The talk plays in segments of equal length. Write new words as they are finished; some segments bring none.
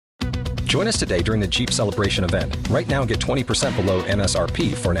Join us today during the Jeep Celebration event. Right now, get 20% below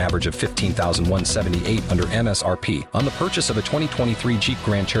MSRP for an average of $15,178 under MSRP on the purchase of a 2023 Jeep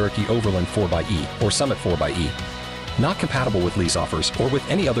Grand Cherokee Overland 4xE or Summit 4xE. Not compatible with lease offers or with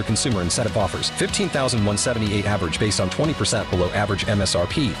any other consumer incentive offers. $15,178 average based on 20% below average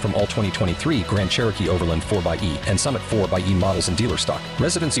MSRP from all 2023 Grand Cherokee Overland 4xE and Summit 4xE models in dealer stock.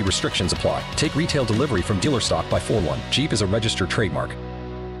 Residency restrictions apply. Take retail delivery from dealer stock by 4/1. Jeep is a registered trademark.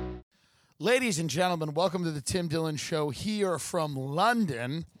 Ladies and gentlemen, welcome to the Tim Dillon Show here from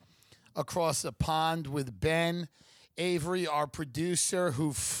London, across the pond with Ben Avery, our producer,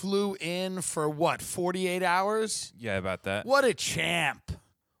 who flew in for, 48 hours? Yeah, about that. What a champ.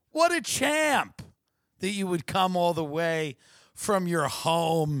 What a champ that you would come all the way from your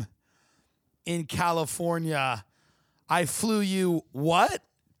home in California. I flew you what?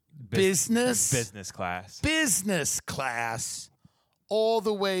 Business? Business class. Business class. All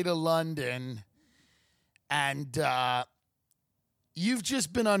the way to London, and you've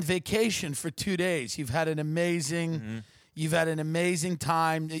just been on vacation for 2 days. You've had an amazing,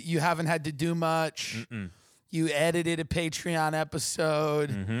 time. You haven't had to do much. You edited a Patreon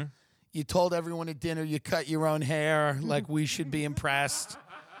episode. You told everyone at dinner you cut your own hair, like we should be impressed.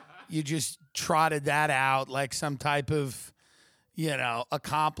 You just trotted that out like some type of,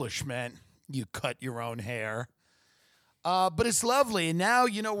 accomplishment. You cut your own hair. But it's lovely, and now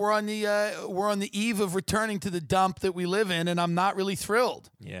we're on the eve of returning to the dump that we live in, and I'm not really thrilled.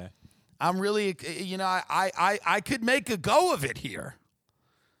 Yeah, I'm really, I could make a go of it here.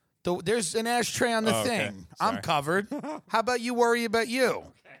 There's an ashtray on the thing. Okay. I'm covered. How about you worry about you?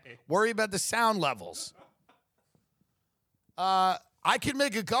 Okay. Worry about the sound levels. I could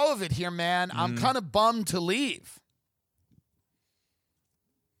make a go of it here, man. I'm kind of bummed to leave.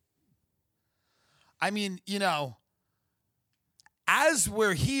 I mean, as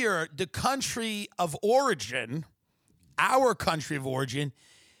we're here, the country of origin, our country of origin,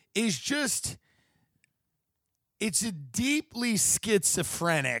 is just, it's a deeply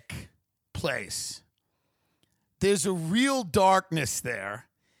schizophrenic place. There's a real darkness there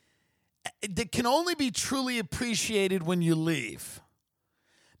that can only be truly appreciated when you leave.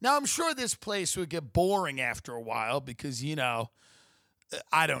 Now, I'm sure this place would get boring after a while because,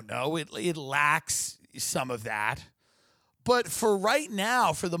 I don't know, it lacks some of that. But for right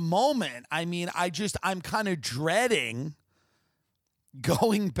now, for the moment, I mean, I'm kind of dreading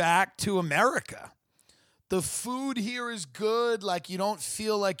going back to America. The food here is good. Like, you don't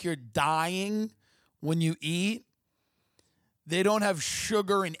feel like you're dying when you eat. They don't have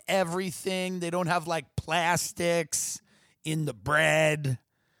sugar in everything. They don't have, like, plastics in the bread.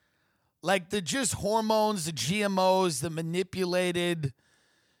 Like, the just hormones, the GMOs, the manipulated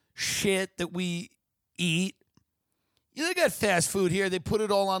shit that we eat. They got fast food here. They put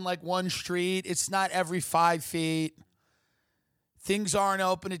it all on like one street. It's not every 5 feet. Things aren't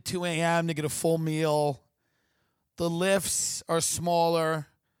open at 2 a.m. to get a full meal. The lifts are smaller,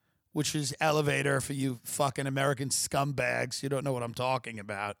 which is elevator for you fucking American scumbags. You don't know what I'm talking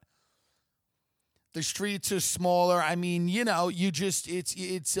about. The streets are smaller. I mean, you just, it's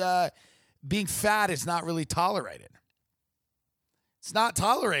being fat is not really tolerated. It's not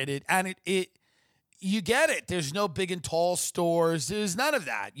tolerated, and you get it. There's no big and tall stores. There's none of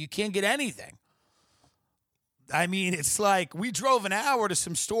that. You can't get anything. I mean, it's like we drove an hour to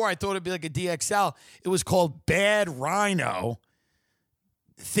some store. I thought it'd be like a DXL. It was called Bad Rhino.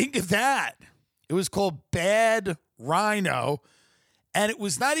 Think of that. It was called Bad Rhino. And it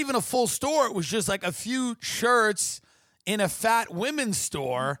was not even a full store. It was just like a few shirts in a fat women's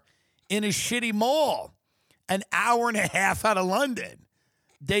store in a shitty mall. An hour and a half out of London.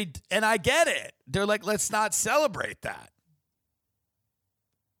 And I get it. They're like, let's not celebrate that.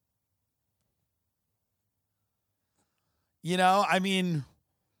 I mean,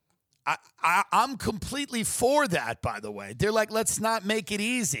 I'm completely for that, by the way. They're like, let's not make it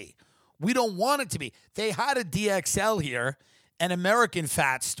easy. We don't want it to be. They had a DXL here, an American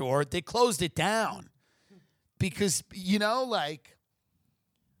fat store. They closed it down because,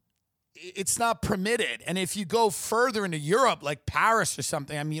 it's not permitted. And if you go further into Europe, like Paris or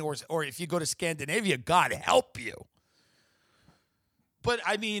something, I mean, or if you go to Scandinavia, God help you. But,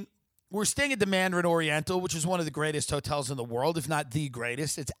 I mean, we're staying at the Mandarin Oriental, which is one of the greatest hotels in the world, if not the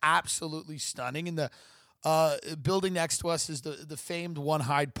greatest. It's absolutely stunning. And the building next to us is the famed One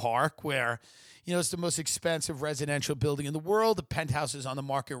Hyde Park, where, it's the most expensive residential building in the world. The penthouse is on the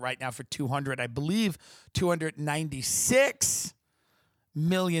market right now for 296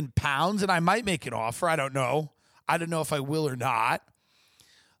 million pounds, and I might make an offer. I don't know. I don't know if I will or not.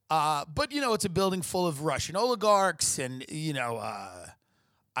 But, it's a building full of Russian oligarchs and,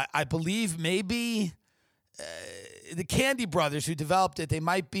 I believe maybe the Candy Brothers who developed it, they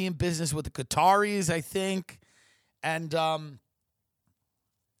might be in business with the Qataris, I think. And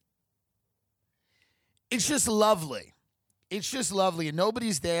it's just lovely. It's just lovely. And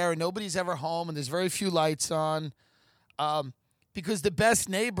nobody's there, and nobody's ever home, and there's very few lights on. Because the best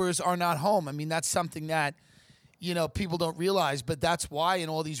neighbors are not home. I mean, that's something that, people don't realize, but that's why in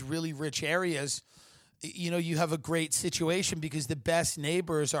all these really rich areas, you have a great situation because the best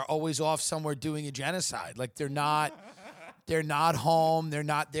neighbors are always off somewhere doing a genocide. Like they're not home. They're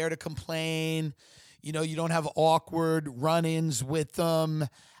not there to complain. You don't have awkward run-ins with them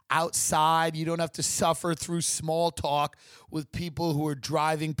outside. You don't have to suffer through small talk with people who are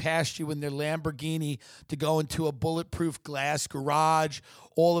driving past you in their Lamborghini to go into a bulletproof glass garage.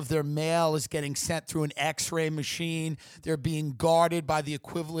 All of their mail is getting sent through an X-ray machine. They're being guarded by the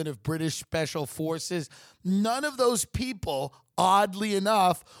equivalent of British Special Forces. None of those people, oddly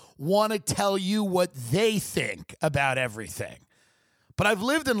enough, want to tell you what they think about everything. But I've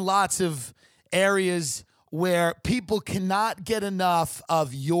lived in lots of areas where people cannot get enough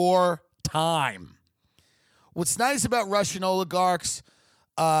of your time. What's nice about Russian oligarchs,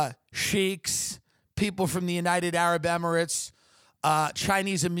 sheiks, people from the United Arab Emirates,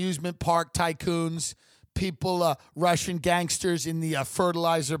 Chinese amusement park tycoons, people, Russian gangsters in the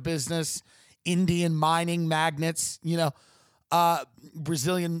fertilizer business, Indian mining magnates,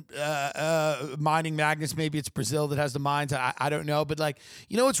 Brazilian mining magnates. Maybe it's Brazil that has the mines. I don't know. But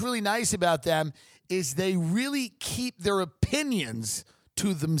what's really nice about them is they really keep their opinions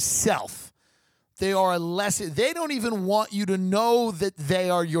to themselves. They don't even want you to know that they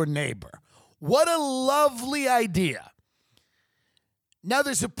are your neighbor. What a lovely idea. Now,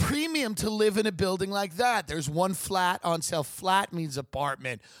 there's a premium to live in a building like that. There's one flat on sale. Flat means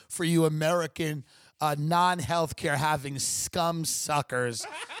apartment for you American non-healthcare having scum suckers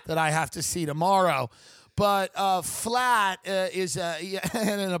that I have to see tomorrow. But flat is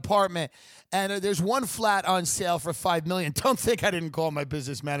an apartment. And there's one flat on sale for $5 million. Don't think I didn't call my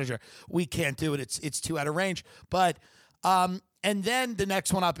business manager. We can't do it. It's too out of range. But and then the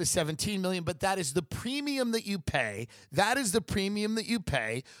next one up is $17 million. But that is the premium that you pay. That is the premium that you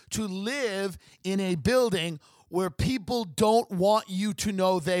pay to live in a building where people don't want you to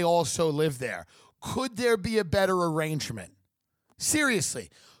know they also live there. Could there be a better arrangement? Seriously,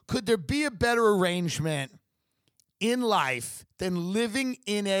 could there be a better arrangement in life than living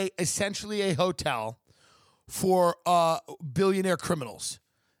in essentially a hotel for billionaire criminals?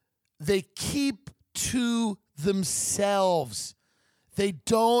 They keep to themselves. They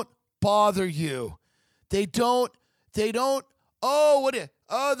don't bother you. They don't, what do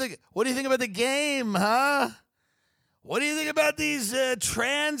you think about the game, huh? What do you think about these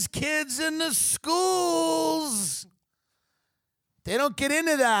trans kids in the schools? They don't get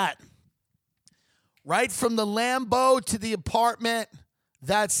into that. Right from the Lambo to the apartment,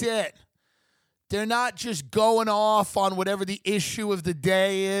 that's it. They're not just going off on whatever the issue of the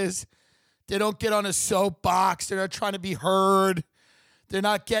day is. They don't get on a soapbox. They're not trying to be heard. They're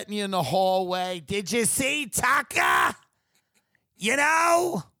not getting you in the hallway. Did you see Tucker?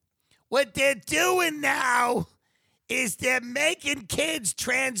 What they're doing now is they're making kids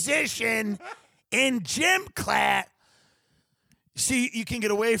transition in gym class. See, you can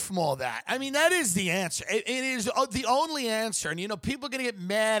get away from all that. I mean, that is the answer. It is the only answer. And, people are going to get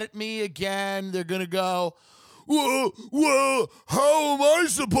mad at me again. They're going to go, well, how am I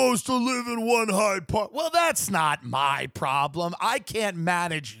supposed to live in one Hyde Park? Well, that's not my problem. I can't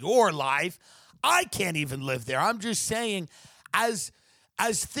manage your life. I can't even live there. I'm just saying, as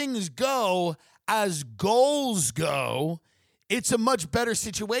things go, as goals go, it's a much better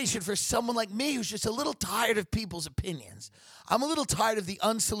situation for someone like me who's just a little tired of people's opinions. I'm a little tired of the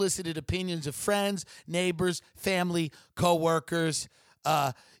unsolicited opinions of friends, neighbors, family, coworkers.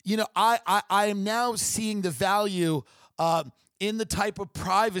 I am now seeing the value in the type of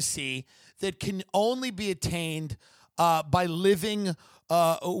privacy that can only be attained by living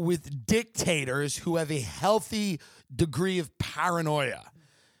with dictators who have a healthy degree of paranoia,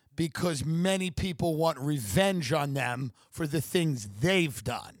 because many people want revenge on them for the things they've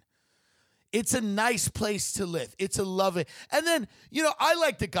done. It's a nice place to live. It's a lovely. And then, I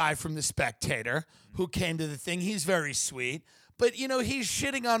like the guy from The Spectator who came to the thing. He's very sweet. But, he's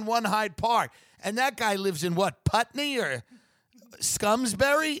shitting on one Hyde Park. And that guy lives in what, Putney or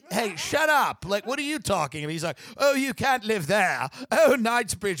Scumsbury? Hey, shut up. Like, what are you talking about? He's like, oh, you can't live there. Oh,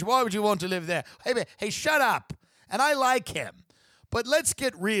 Knightsbridge, why would you want to live there? Hey, shut up. And I like him. But let's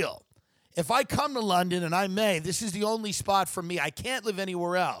get real. If I come to London, and I may, this is the only spot for me. I can't live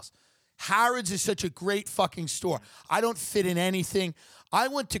anywhere else. Harrods is such a great fucking store. I don't fit in anything. I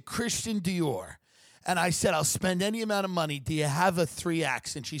went to Christian Dior, and I said, I'll spend any amount of money. Do you have a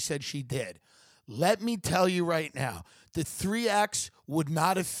 3X? And she said she did. Let me tell you right now, the 3X would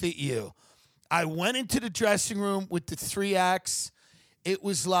not have fit you. I went into the dressing room with the 3X. It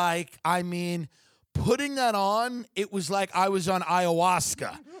was like, putting that on, it was like I was on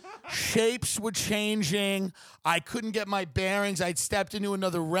ayahuasca. Shapes were changing. I couldn't get my bearings. I'd stepped into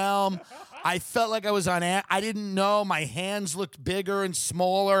another realm. I felt like I was on I didn't know. My hands looked bigger and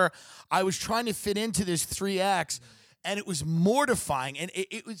smaller. I was trying to fit into this 3X, and it was mortifying, and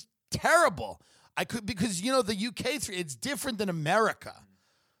it was terrible. Because, the UK 3, it's different than America.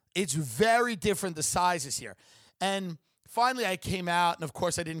 It's very different, the sizes here. And finally, I came out, and of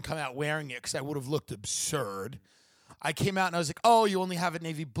course, I didn't come out wearing it because I would have looked absurd. I came out, and I was like, oh, you only have it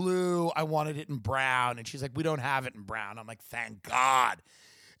navy blue. I wanted it in brown. And she's like, we don't have it in brown. I'm like, thank God.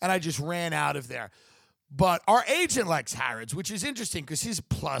 And I just ran out of there. But our agent likes Harrods, which is interesting because he's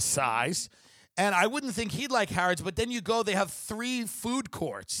plus size. And I wouldn't think he'd like Harrods, but then you go, they have 3 food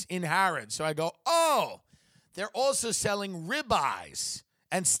courts in Harrods. So I go, oh, they're also selling ribeyes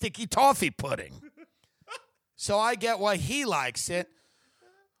and sticky toffee pudding. So I get why he likes it.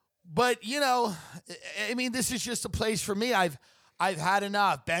 But, this is just a place for me. I've had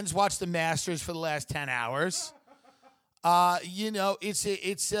enough. Ben's watched the Masters for the last 10 hours.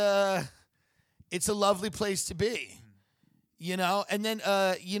 It's a lovely place to be. And then,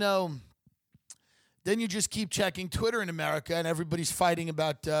 then you just keep checking Twitter in America, and everybody's fighting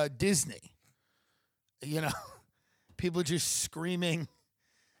about Disney. People are just screaming.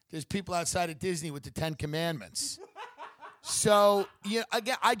 There's people outside of Disney with the 10 Commandments. So,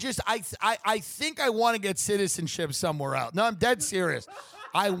 again, I think I want to get citizenship somewhere else. No, I'm dead serious.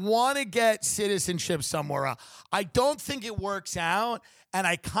 I want to get citizenship somewhere else. I don't think it works out, and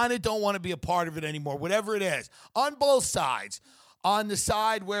I kind of don't want to be a part of it anymore, whatever it is. On both sides. On the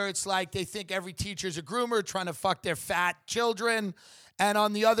side where it's like they think every teacher's a groomer trying to fuck their fat children, and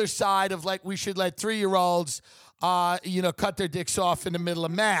on the other side of like we should let 3-year-olds, cut their dicks off in the middle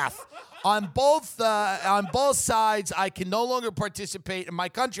of math. On both sides, I can no longer participate in my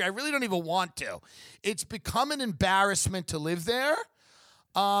country. I really don't even want to. It's become an embarrassment to live there.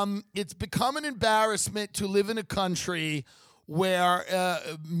 It's become an embarrassment to live in a country where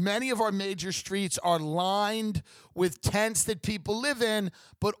many of our major streets are lined with tents that people live in,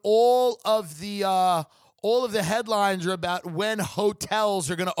 but all of the headlines are about when hotels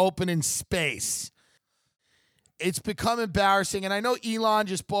are going to open in space. It's become embarrassing, and I know Elon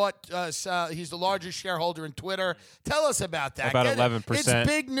just bought he's the largest shareholder in Twitter. Tell us about that. About 11%. It's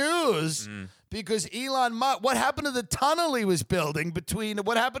big news because Elon Musk, what happened to the tunnel he was building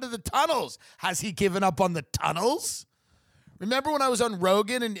what happened to the tunnels? Has he given up on the tunnels? Remember when I was on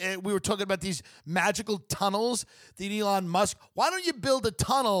Rogan and we were talking about these magical tunnels that Elon Musk, why don't you build a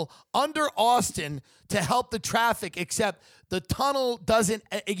tunnel under Austin to help the traffic, except the tunnel doesn't,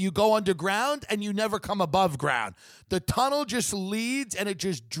 you go underground and you never come above ground. The tunnel just leads and it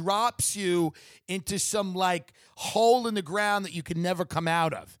just drops you into some like hole in the ground that you can never come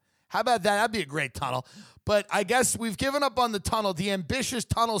out of. How about that? That'd be a great tunnel. But I guess we've given up on the tunnel, the ambitious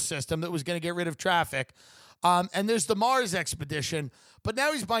tunnel system that was going to get rid of traffic. And there's the Mars expedition. But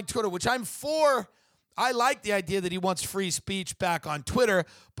now he's buying Twitter, which I'm for. I like the idea that he wants free speech back on Twitter.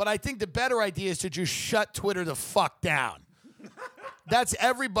 But I think the better idea is to just shut Twitter the fuck down. That's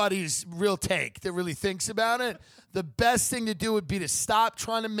everybody's real take that really thinks about it. The best thing to do would be to stop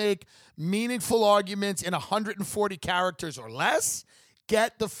trying to make meaningful arguments in 140 characters or less.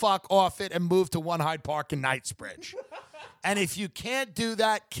 Get the fuck off it and move to One Hyde Park in Knightsbridge. And if you can't do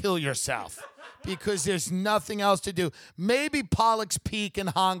that, kill yourself. Because there's nothing else to do. Maybe Pollock's Peak in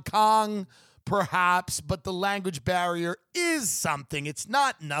Hong Kong, perhaps, but the language barrier is something. It's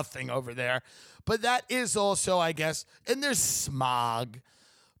not nothing over there. But that is also, I guess, and there's smog.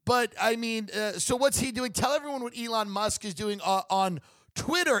 But, I mean, so what's he doing? Tell everyone what Elon Musk is doing on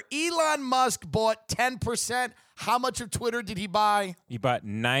Twitter. Elon Musk bought 10%. How much of Twitter did he buy? He bought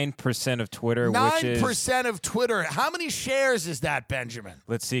 9% of Twitter, 9% of Twitter. How many shares is that, Benjamin?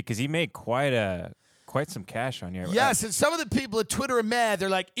 Let's see, because he made quite some cash on here. Yes, and some of the people at Twitter are mad. They're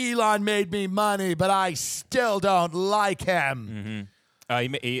like, Elon made me money, but I still don't like him.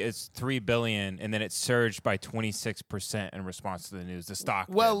 Mm-hmm. It's $3 billion, and then it surged by 26% in response to the news. The stock.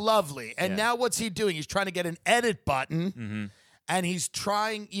 Well, did. Lovely. And now what's he doing? He's trying to get an edit button, and he's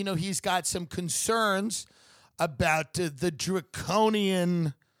trying. He's got some concerns about the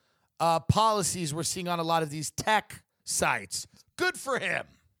draconian policies we're seeing on a lot of these tech sites. Good for him.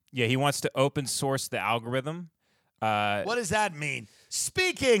 Yeah, he wants to open source the algorithm. What does that mean?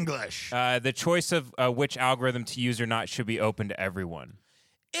 Speak English. The choice of which algorithm to use or not should be open to everyone.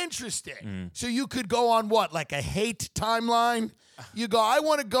 Interesting. So you could go on what, like a hate timeline? You go, I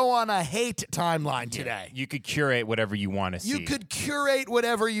want to go on a hate timeline today. You could curate whatever you want to see. You could curate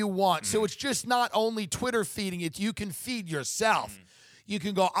whatever you want. So it's just not only Twitter feeding it, you can feed yourself. You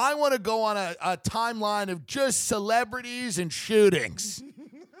can go, I want to go on a timeline of just celebrities and shootings.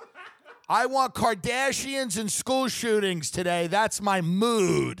 I want Kardashians and school shootings today. That's my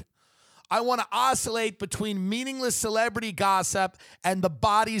mood. I want to oscillate between meaningless celebrity gossip and the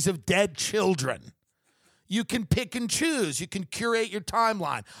bodies of dead children. You can pick and choose. You can curate your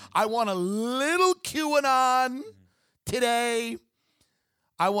timeline. I want a little QAnon today.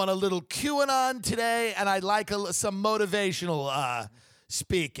 I want a little QAnon today, and I'd like some motivational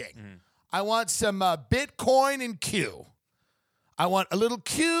speaking. I want some Bitcoin and Q. I want a little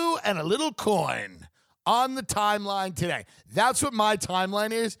Q and a little coin on the timeline today. That's what my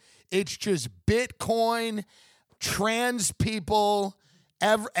timeline is. It's just Bitcoin, trans people,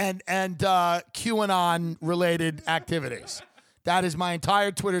 and QAnon-related activities. That is my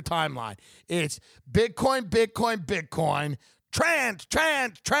entire Twitter timeline. It's Bitcoin, Bitcoin, Bitcoin, trans.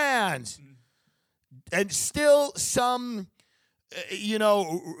 And still some,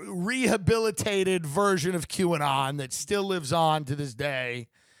 rehabilitated version of QAnon that still lives on to this day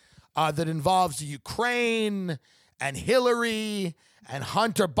that involves Ukraine and Hillary and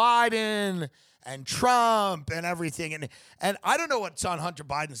Hunter Biden and Trump and everything. And I don't know what's on Hunter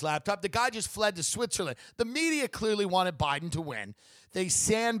Biden's laptop. The guy just fled to Switzerland. The media clearly wanted Biden to win. They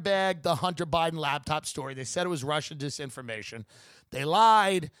sandbagged the Hunter Biden laptop story. They said it was Russian disinformation. They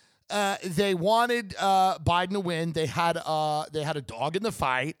lied. They wanted Biden to win. They had a dog in the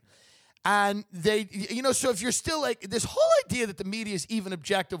fight. And they, so if you're still like, this whole idea that the media is even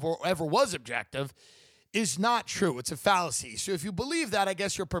objective or ever was objective is not true. It's a fallacy. So if you believe that, I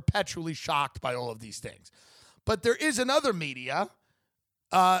guess you're perpetually shocked by all of these things. But there is another media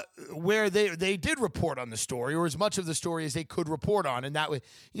where they did report on the story, or as much of the story as they could report on. And that way,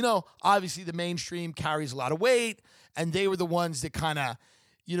 obviously the mainstream carries a lot of weight, and they were the ones that kind of,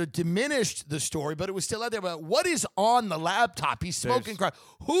 diminished the story, but it was still out there. But what is on the laptop? He's smoking crack.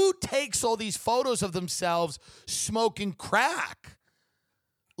 Who takes all these photos of themselves smoking crack?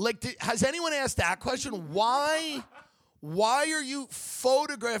 Like, has anyone asked that question? Why are you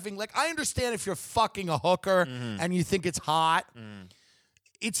photographing? Like, I understand if you're fucking a hooker and you think it's hot.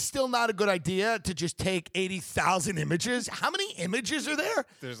 It's still not a good idea to just take 80,000 images. How many images are there?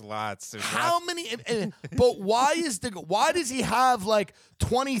 There's lots. How many? But why does he have like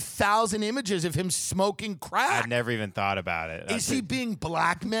 20,000 images of him smoking crack? I've never even thought about it. Is he being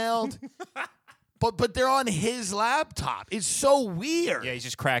blackmailed? But they're on his laptop. It's so weird. Yeah, he's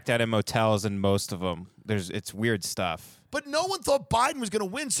just cracked out in motels, and most of them, it's weird stuff. But no one thought Biden was going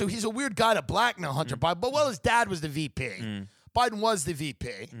to win, so he's a weird guy to blackmail Hunter Biden. But his dad was the VP. Biden was the VP.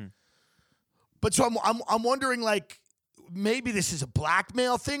 But so I'm wondering, like, maybe this is a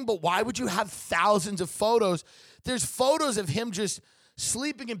blackmail thing, but why would you have thousands of photos? There's photos of him just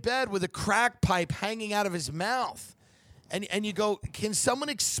sleeping in bed with a crack pipe hanging out of his mouth. And you go, can someone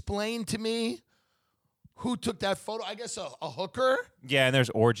explain to me who took that photo? I guess a hooker? Yeah, and there's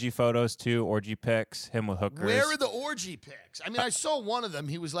orgy photos too, orgy pics, him with hookers. Where are the orgy pics? I mean, I saw one of them.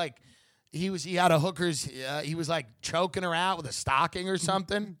 He was like, he had a hooker's, he was like choking her out with a stocking or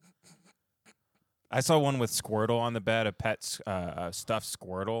something. I saw one with Squirtle on the bed, a pet stuffed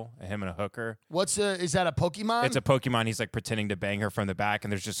Squirtle, him and a hooker. Is that a Pokemon? It's a Pokemon. He's like pretending to bang her from the back,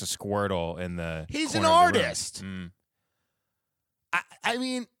 and there's just a Squirtle in the He's corner an of the artist. room. I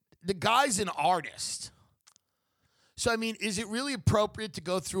mean, the guy's an artist. So, I mean, is it really appropriate to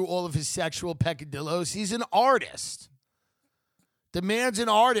go through all of his sexual peccadillos? He's an artist. The man's an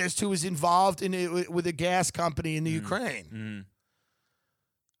artist who was involved with a gas company in the Ukraine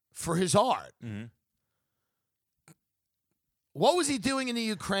for his art. What was he doing in the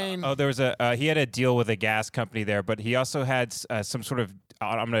Ukraine? Oh, there was he had a deal with a gas company there, but he also had some sort of,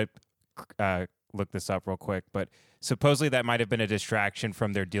 I'm going to look this up real quick, but supposedly that might have been a distraction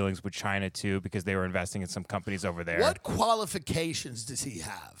from their dealings with China too, because they were investing in some companies over there. What qualifications does he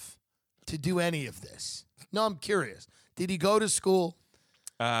have to do any of this? No, I'm curious. Did he go to school?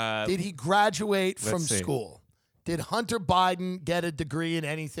 Did he graduate from school? Did Hunter Biden get a degree in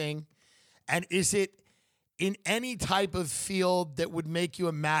anything? And is it in any type of field that would make you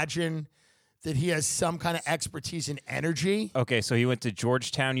imagine that he has some kind of expertise in energy? Okay, so he went to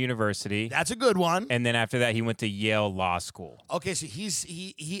Georgetown University. That's a good one. And then after that, he went to Yale Law School. Okay, so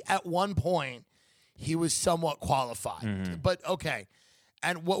he at one point, he was somewhat qualified. But, okay.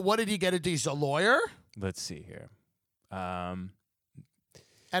 And what did he get to do? He's a lawyer? Let's see here.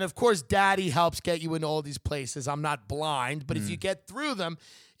 And, of course, daddy helps get you in all these places. I'm not blind. But if you get through them,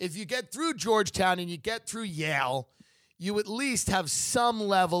 if you get through Georgetown and you get through Yale, you at least have some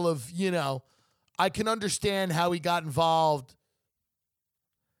level of, I can understand how he got involved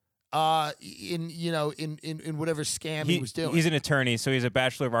in whatever scam he was doing. He's an attorney, so he has a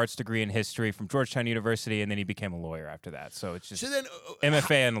Bachelor of Arts degree in history from Georgetown University, and then he became a lawyer after that. So it's just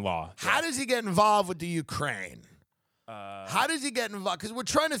MFA in law. How does he get involved with the Ukraine? How does he get involved? Because we're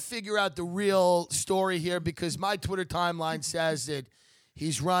trying to figure out the real story here, because my Twitter timeline says that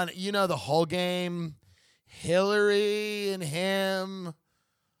he's run, the whole game, Hillary and him.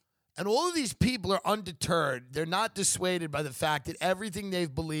 And all of these people are undeterred. They're not dissuaded by the fact that everything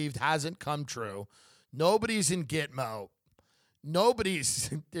they've believed hasn't come true. Nobody's in Gitmo.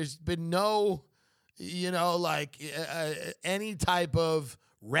 There's been no, any type of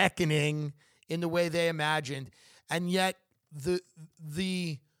reckoning in the way they imagined. And yet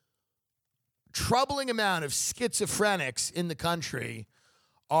the troubling amount of schizophrenics in the country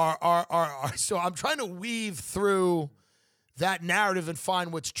are so I'm trying to weave through that narrative and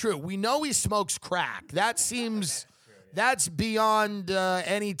find what's true. We know he smokes crack. That's beyond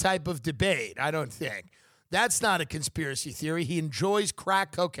any type of debate, I don't think. That's not a conspiracy theory. He enjoys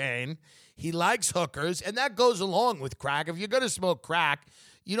crack cocaine. He likes hookers, and that goes along with crack. If you're going to smoke crack,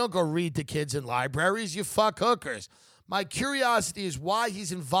 you don't go read to kids in libraries. You fuck hookers. My curiosity is why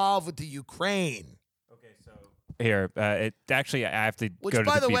he's involved with the Ukraine. Okay, so here, I have to Which, go to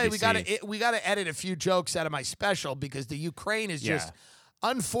by the BBC. way, we got to edit a few jokes out of my special, because the Ukraine is just,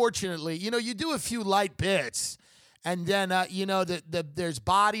 unfortunately, you do a few light bits, and then there's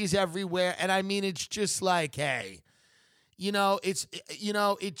bodies everywhere, and I mean, it's just like, hey. It's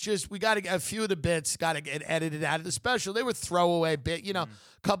just, we got to get a few of the bits got to get edited out of the special. They were throwaway bit, a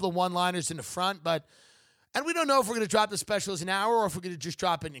couple of one-liners in the front, and we don't know if we're going to drop the special as an hour or if we're going to just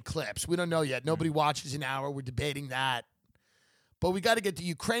drop it in clips. We don't know yet. Nobody watches an hour. We're debating that. But we got to get to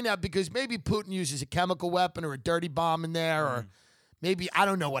Ukraine out, because maybe Putin uses a chemical weapon or a dirty bomb in there, or maybe, I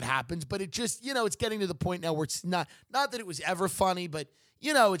don't know what happens, but it just, it's getting to the point now where it's not that it was ever funny, but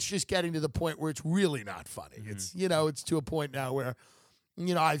it's just getting to the point where it's really not funny. It's, it's to a point now where,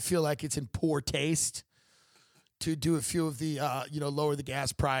 I feel like it's in poor taste to do a few of the, lower the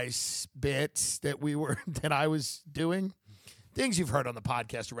gas price bits that I was doing. Things you've heard on the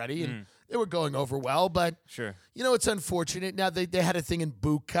podcast already, and they were going over well, but, sure. It's unfortunate. Now, they had a thing in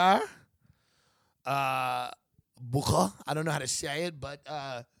Bucha. Bucha. I don't know how to say it, but,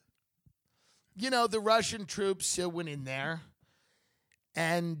 the Russian troops went in there.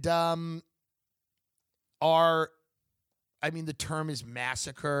 And the term is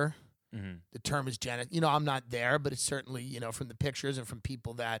massacre. Mm-hmm. The term is genocide. I'm not there, but it's certainly, from the pictures and from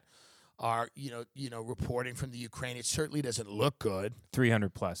people that are, reporting from the Ukraine, it certainly doesn't look good.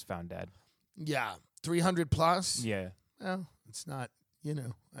 300 plus found dead. Yeah. 300 plus? Yeah. Well, it's not,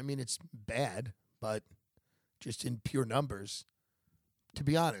 it's bad, but just in pure numbers, to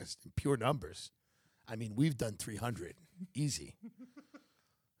be honest, in pure numbers. We've done 300. Easy.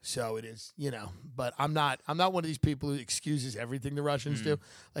 So it is, but I'm not one of these people who excuses everything the Russians do.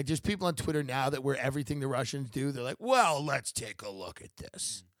 Like, there's people on Twitter now that where everything the Russians do, they're like, well, let's take a look at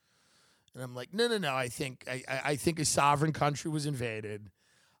this. And I'm like, no. I think a sovereign country was invaded.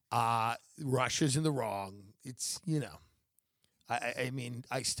 Russia's in the wrong. It's,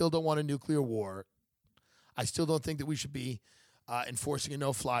 I still don't want a nuclear war. I still don't think that we should be enforcing a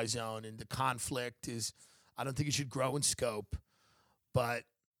no-fly zone, and the conflict is, I don't think it should grow in scope. But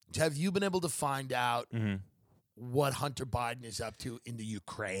have you been able to find out what Hunter Biden is up to in the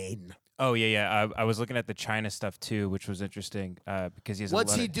Ukraine? Oh, yeah. I was looking at the China stuff, too, which was interesting because he has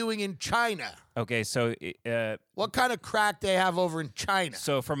What's he doing in China? Okay, so... what kind of crack they have over in China?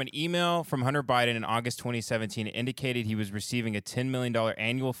 So from an email from Hunter Biden in August 2017, it indicated he was receiving a $10 million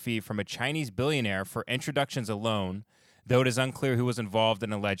annual fee from a Chinese billionaire for introductions alone, though it is unclear who was involved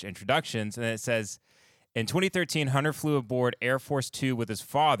in alleged introductions. And it says... In 2013, Hunter flew aboard Air Force Two with his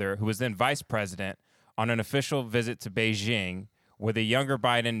father, who was then vice president, on an official visit to Beijing, where the younger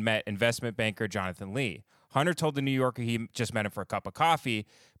Biden met investment banker Jonathan Lee. Hunter told The New Yorker he just met him for a cup of coffee,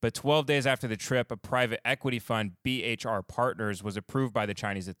 but 12 days after the trip, a private equity fund, BHR Partners, was approved by the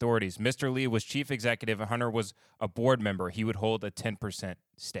Chinese authorities. Mr. Lee was chief executive, and Hunter was a board member. He would hold a 10%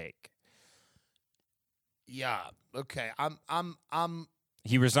 stake. Yeah. Okay.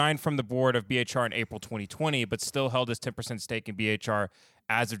 He resigned from the board of BHR in April 2020, but still held his 10% stake in BHR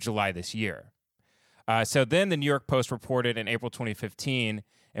as of July this year. So then the New York Post reported in April 2015,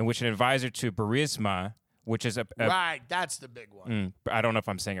 in which an advisor to Burisma, which is right, that's the big one. I don't know if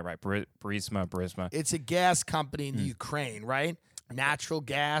I'm saying it right. Burisma. It's a gas company in the Ukraine, right? natural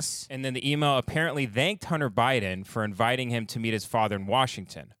gas. And then the email apparently thanked Hunter Biden for inviting him to meet his father in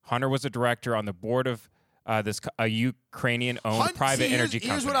Washington. Hunter was a director on the board of a Ukrainian-owned private energy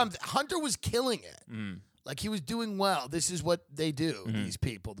company. Hunter was killing it. Like, he was doing well. This is what they do, these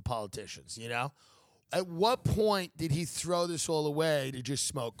people, the politicians, you know? At what point did he throw this all away to just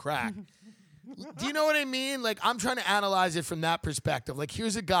smoke crack? Do you know what I mean? Like, I'm trying to analyze it from that perspective. Like,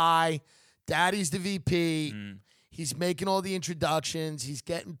 here's a guy, daddy's the VP. He's making all the introductions. He's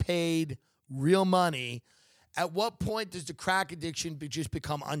getting paid real money. At what point does the crack addiction just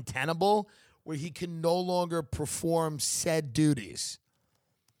become untenable where he can no longer perform said duties?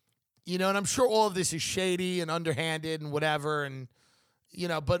 You know, and I'm sure all of this is shady and underhanded and whatever. And, you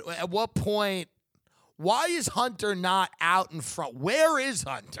know, but at what point, why is Hunter not out in front? Where is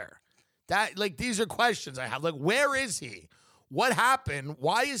Hunter? These are questions I have. Like, where is he? What happened?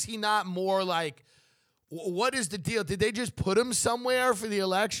 Why is he not more like, what is the deal? Did they just put him somewhere for the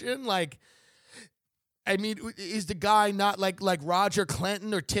election? Like, I mean, is the guy not like Roger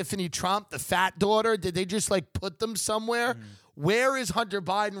Clinton or Tiffany Trump, the fat daughter? Did they just like put them somewhere? Where is Hunter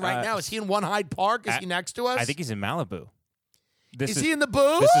Biden right now? Is he in One Hyde Park? Is he next to us? I think he's in Malibu. Is he in the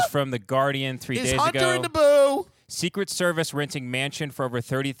boo? This is from The Guardian 3 days ago. Is Hunter in the boo? Secret Service renting mansion for over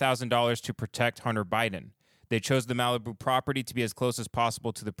 $30,000 to protect Hunter Biden. They chose the Malibu property to be as close as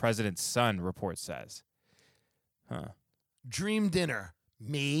possible to the president's son, report says. Dream dinner.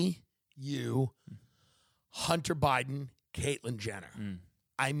 Me, you, Hunter Biden, Caitlyn Jenner.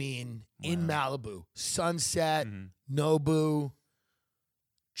 I mean, in Malibu. Sunset, Nobu.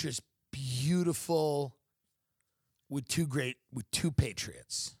 Just beautiful with two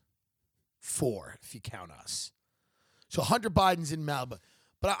patriots. 4, if you count us. So Hunter Biden's in Malibu.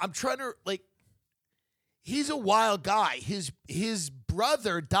 But I'm trying to, like, he's a wild guy. His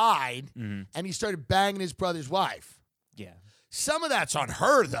brother died, and he started banging his brother's wife. Yeah. Some of that's on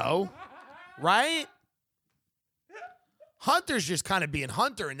her, though, right? Hunter's just kind of being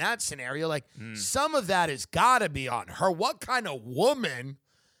Hunter in that scenario. Like, some of that has got to be on her. What kind of woman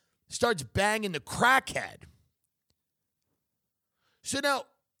starts banging the crackhead? So now,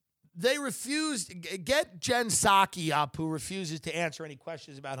 they refused. Get Jen Psaki up, who refuses to answer any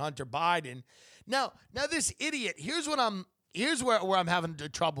questions about Hunter Biden. Now this idiot. Here's where I'm having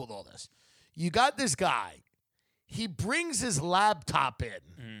trouble with all this. You got this guy. He brings his laptop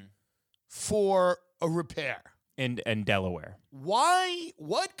in for a repair in Delaware. Why?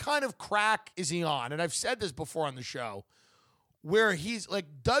 What kind of crack is he on? And I've said this before on the show, where he's like,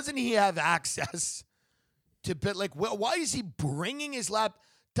 doesn't he have access to why is he bringing his lap?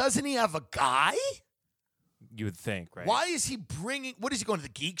 Doesn't he have a guy? You would think, right? Why is he bringing, what is he going to the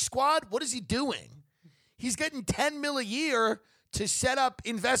Geek Squad? What is he doing? He's getting $10 million a year to set up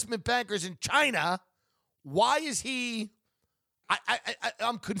investment bankers in China. Why is he,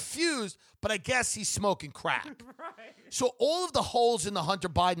 I'm confused, but I guess he's smoking crack. Right. So all of the holes in the Hunter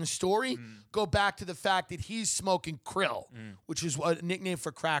Biden story go back to the fact that he's smoking krill, which is a nickname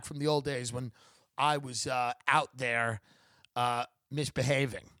for crack from the old days when I was out there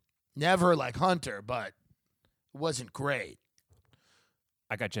misbehaving. Never like Hunter, but it wasn't great.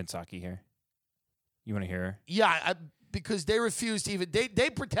 I got Jen Psaki here. You want to hear her? Yeah, because they refuse to even, they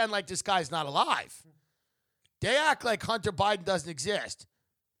pretend like this guy's not alive. They act like Hunter Biden doesn't exist.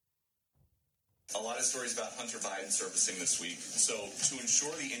 A lot of stories about Hunter Biden surfacing this week. So to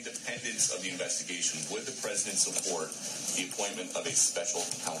ensure the independence of the investigation, would the president support the appointment of a special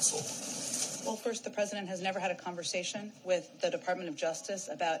counsel? Well, first, the president has never had a conversation with the Department of Justice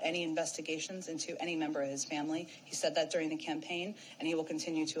about any investigations into any member of his family. He said that during the campaign, and he will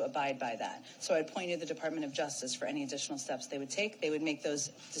continue to abide by that. So I'd point you to the Department of Justice for any additional steps they would take. They would make those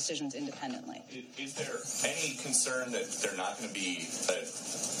decisions independently. Is there any concern that they're not going to be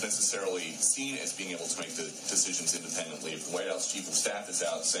necessarily seen as being able to make the decisions independently if the White House Chief of Staff is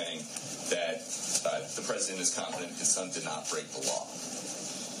out saying that the president is confident his son did not break the law?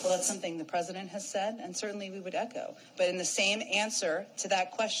 Well, that's something the president has said, and certainly we would echo. But in the same answer to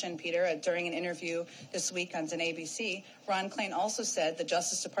that question, Peter, during an interview this week on ABC, Ron Klain also said the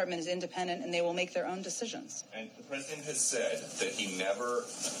Justice Department is independent and they will make their own decisions. And the president has said that he never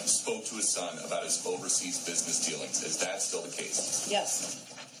spoke to his son about his overseas business dealings. Is that still the case?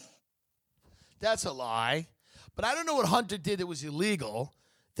 Yes. That's a lie. But I don't know what Hunter did that was illegal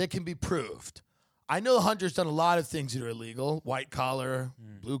that can be proved. I know Hunter's done a lot of things that are illegal, white collar,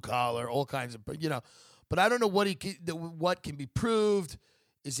 blue collar, all kinds of, but I don't know what can be proved.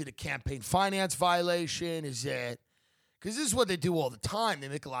 Is it a campaign finance violation? Is it, because this is what they do all the time. They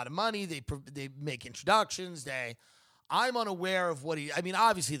make a lot of money. They make introductions. I'm unaware of what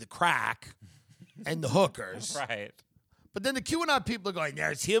obviously the crack and the hookers. Right. But then the QAnon people are going,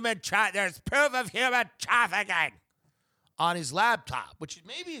 there's proof of human trafficking on his laptop, which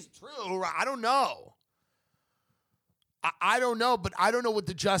maybe is true. I don't know. I don't know, but I don't know what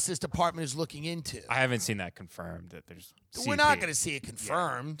the Justice Department is looking into. I haven't seen that confirmed that there's CP. We're not going to see it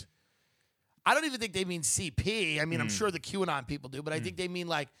confirmed. Yeah. I don't even think they mean CP. I mean, I'm sure the QAnon people do, but I think they mean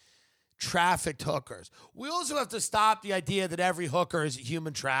like trafficked hookers. We also have to stop the idea that every hooker is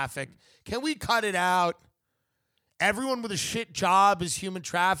human trafficked. Can we cut it out? Everyone with a shit job is human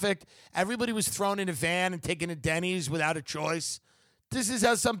trafficked. Everybody was thrown in a van and taken to Denny's without a choice. This is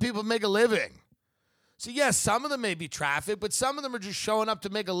how some people make a living. So, yes, some of them may be trafficked, but some of them are just showing up to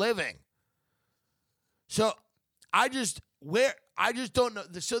make a living. So, I just don't know.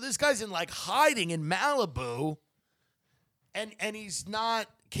 So, this guy's in like hiding in Malibu, and he's not.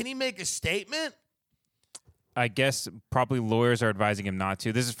 Can he make a statement? I guess probably lawyers are advising him not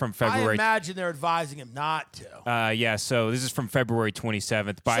to. This is from February. I imagine they're advising him not to. Yeah, so this is from February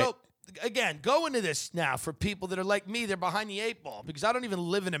 27th. So, again, go into this now for people that are like me. They're behind the eight ball because I don't even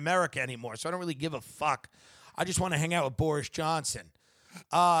live in America anymore, so I don't really give a fuck. I just want to hang out with Boris Johnson.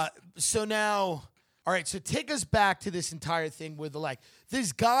 So now, all right, so take us back to this entire thing where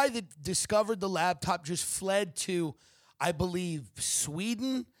this guy that discovered the laptop just fled to, I believe,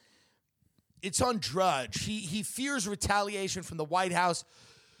 Sweden. It's on Drudge. He fears retaliation from the White House.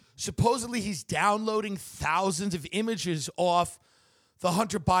 Supposedly, he's downloading thousands of images off the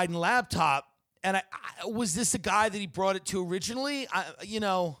Hunter Biden laptop. And was this a guy that he brought it to originally?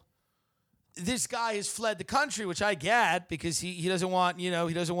 This guy has fled the country, which I get because he doesn't want, he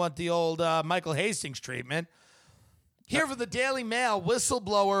doesn't want the old Michael Hastings treatment. Here for the Daily Mail,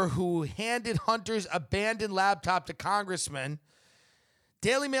 whistleblower who handed Hunter's abandoned laptop to congressman.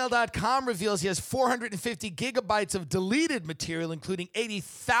 DailyMail.com reveals he has 450 gigabytes of deleted material, including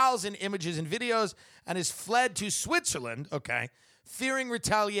 80,000 images and videos, and has fled to Switzerland, fearing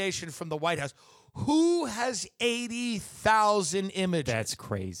retaliation from the White House. Who has 80,000 images? That's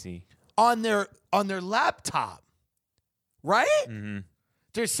crazy. On their laptop, right? Mm-hmm.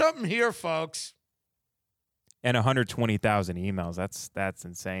 There's something here, folks. And 120,000 emails. That's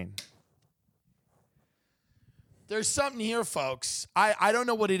insane. There's something here, folks. I don't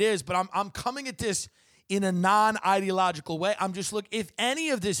know what it is, but I'm coming at this in a non-ideological way. I'm just if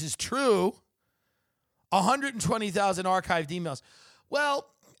any of this is true, 120,000 archived emails. Well,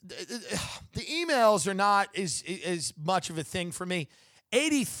 the emails are not as much of a thing for me.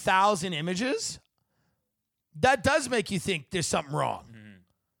 80,000 images? That does make you think there's something wrong. Mm-hmm.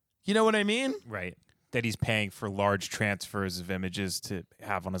 You know what I mean? Right. That he's paying for large transfers of images to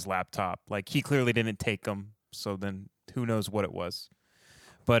have on his laptop. Like, he clearly didn't take them. So then, who knows what it was?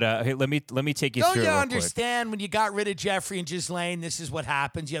 But hey, let me take you through. Don't you it real understand when you got rid of Jeffrey and Ghislaine? This is what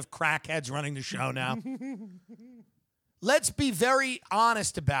happens. You have crackheads running the show now. Let's be very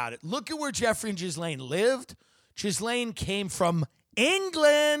honest about it. Look at where Jeffrey and Ghislaine lived. Ghislaine came from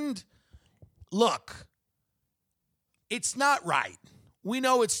England. Look, it's not right. We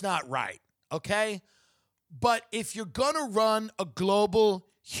know it's not right. Okay, but if you're gonna run a global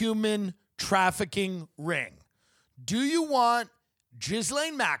human trafficking ring, do you want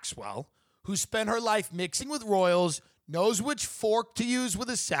Ghislaine Maxwell, who spent her life mixing with royals, knows which fork to use with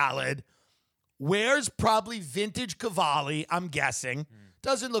a salad, wears probably vintage Cavalli, I'm guessing,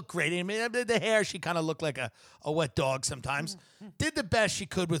 doesn't look great. I mean, the hair, she kind of looked like a wet dog sometimes. Did the best she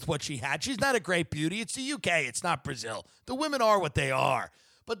could with what she had. She's not a great beauty. It's the UK. It's not Brazil. The women are what they are.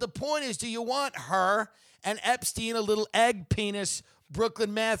 But the point is, do you want her and Epstein, a little egg penis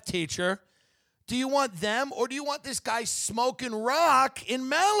Brooklyn math teacher, do you want them, or do you want this guy smoking rock in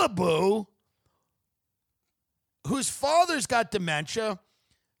Malibu whose father's got dementia,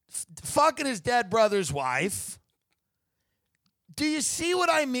 fucking his dead brother's wife? Do you see what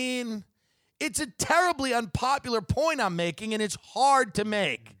I mean? It's a terribly unpopular point I'm making, and it's hard to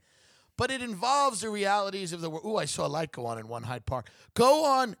make. But it involves the realities of the world. Ooh, I saw a light go on in one Hyde Park.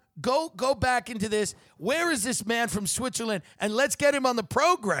 Go back into this. Where is this man from Switzerland? And let's get him on the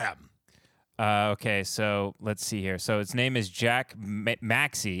program. Okay, so let's see here. So his name is Jack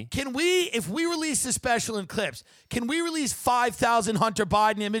Maxey. Can we, if we release the special in clips, can we release 5,000 Hunter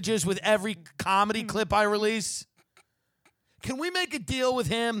Biden images with every comedy clip I release? Can we make a deal with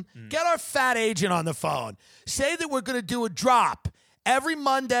him? Get our fat agent on the phone. Say that we're going to do a drop. Every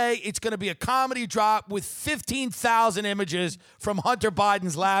Monday, it's going to be a comedy drop with 15,000 images from Hunter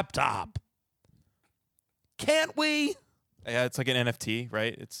Biden's laptop. Can't we? Yeah, it's like an NFT,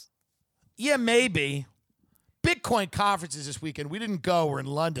 right? Yeah, maybe. Bitcoin conferences this weekend. We didn't go. We're in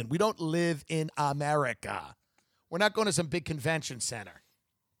London. We don't live in America. We're not going to some big convention center.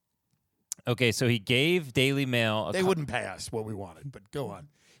 Okay, so he gave Daily Mail. They wouldn't pay us what we wanted, but go on.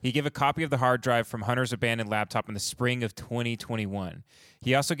 He gave a copy of the hard drive from Hunter's abandoned laptop in the spring of 2021.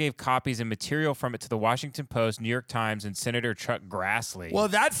 He also gave copies and material from it to the Washington Post, New York Times, and Senator Chuck Grassley. Well,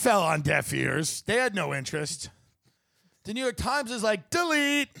 that fell on deaf ears. They had no interest. The New York Times is like,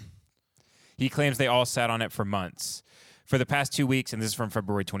 delete. He claims they all sat on it for months. For the past 2 weeks, and this is from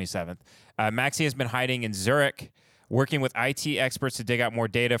February 27th, Maxey has been hiding in Zurich, working with IT experts to dig out more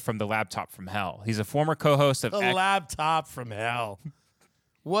data from the laptop from hell. He's a former co-host of... The Laptop from Hell.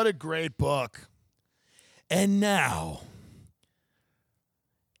 What a great book. And now,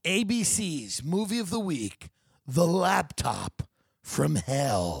 ABC's movie of the week, The Laptop from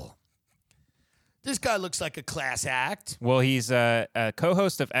Hell. This guy looks like a class act. Well, he's a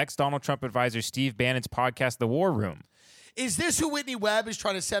co-host of ex-Donald Trump advisor Steve Bannon's podcast, The War Room. Is this who Whitney Webb is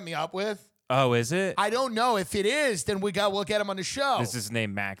trying to set me up with? Oh, is it? I don't know. If it is, then we'll get him on the show. This is his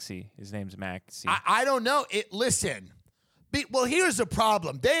name, Maxey. His name's Maxey. I don't know. Listen. Well, here's the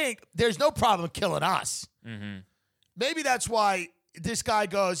problem. There's no problem killing us. Mm-hmm. Maybe that's why this guy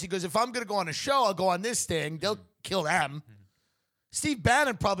goes, if I'm going to go on a show, I'll go on this thing. They'll kill them. Steve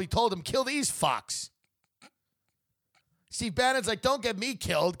Bannon probably told him, kill these fucks. Steve Bannon's like, don't get me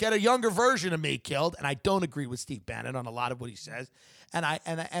killed. Get a younger version of me killed. And I don't agree with Steve Bannon on a lot of what he says.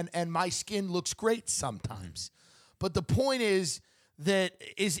 And my skin looks great sometimes. But the point is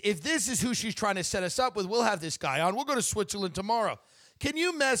if this is who she's trying to set us up with, we'll have this guy on. We'll go to Switzerland tomorrow. Can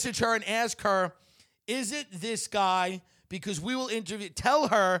you message her and ask her, is it this guy? Because we will tell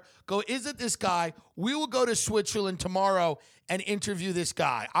her, is it this guy? We will go to Switzerland tomorrow and interview this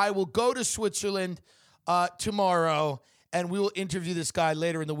guy. I will go to Switzerland tomorrow and we will interview this guy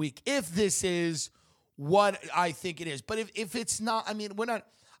later in the week. If this is what I think it is. But if it's not, I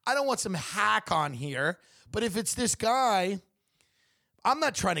don't want some hack on here, but if it's this guy, I'm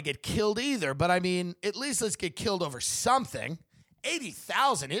not trying to get killed either, but at least let's get killed over something.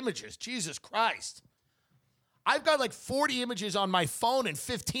 80,000 images, Jesus Christ. I've got like 40 images on my phone and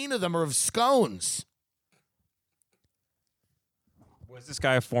 15 of them are of scones. Was this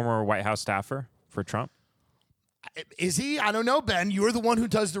guy a former White House staffer for Trump? Is he? I don't know, Ben. You're the one who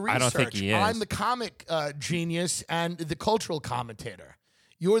does the research. I don't think he is. I'm the comic genius and the cultural commentator.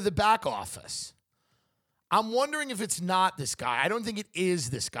 You're the back office. I'm wondering if it's not this guy. I don't think it is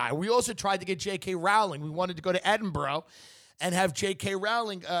this guy. We also tried to get J.K. Rowling. We wanted to go to Edinburgh and have J.K.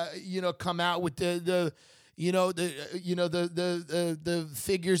 Rowling, come out with the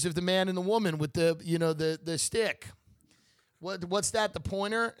figures of the man and the woman with the stick. What's that? The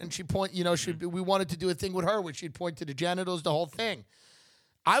pointer? And she we wanted to do a thing with her where she'd point to the genitals, the whole thing.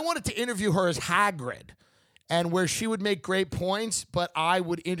 I wanted to interview her as Hagrid. And where she would make great points, but I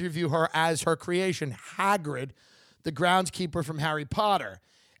would interview her as her creation, Hagrid, the groundskeeper from Harry Potter.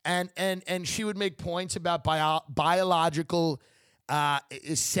 And she would make points about biological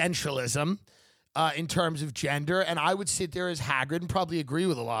essentialism in terms of gender. And I would sit there as Hagrid and probably agree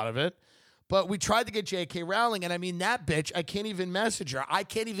with a lot of it. But we tried to get J.K. Rowling, and that bitch, I can't even message her. I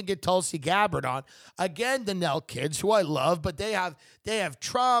can't even get Tulsi Gabbard on. Again, the Nell kids, who I love, but they have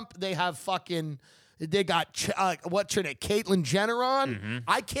Trump, they have fucking... They got Caitlyn Jenner on. Mm-hmm.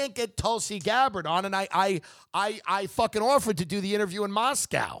 I can't get Tulsi Gabbard on, and I fucking offered to do the interview in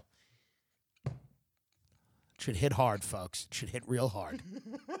Moscow. It should hit hard, folks. It should hit real hard.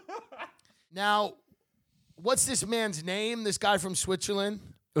 Now, what's this man's name? This guy from Switzerland?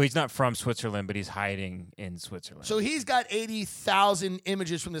 Oh, he's not from Switzerland, but he's hiding in Switzerland. So he's got 80,000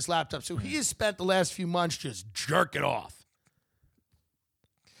 images from this laptop. So he has spent the last few months just jerking off.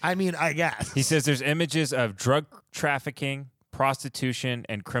 I guess. He says there's images of drug trafficking, prostitution,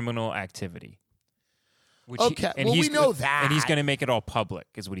 and criminal activity. Okay, we know that. And he's going to make it all public,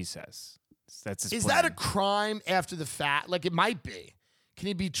 is what he says. That's his plan. That a crime after the fact? Like, it might be. Can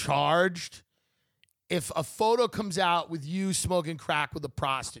he be charged if a photo comes out with you smoking crack with a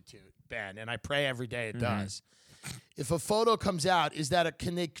prostitute, Ben? And I pray every day it does. If a photo comes out,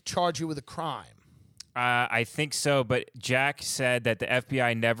 can they charge you with a crime? I think so, but Jack said that the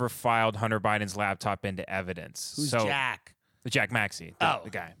FBI never filed Hunter Biden's laptop into evidence. Who's Jack? Jack Maxey, the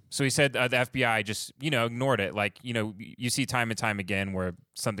guy. So he said the FBI just, ignored it. Like, you see time and time again where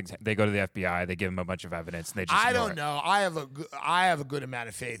they go to the FBI, they give them a bunch of evidence, and they just ignore it. Know. I have a good amount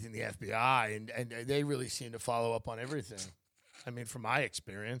of faith in the FBI, and they really seem to follow up on everything. From my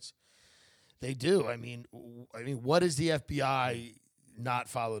experience, they do. What is the FBI not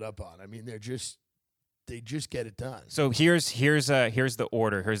followed up on? They just get it done. So here's the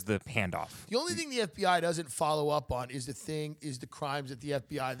order. Here's the handoff. The only thing the FBI doesn't follow up on is the crimes that the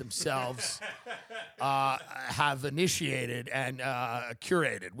FBI themselves have initiated and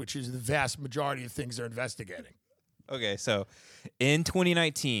curated, which is the vast majority of things they're investigating. Okay, so in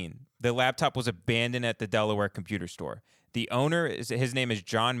 2019, the laptop was abandoned at the Delaware computer store. The owner, his name is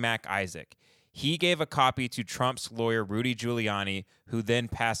John Mac Isaac. He gave a copy to Trump's lawyer, Rudy Giuliani, who then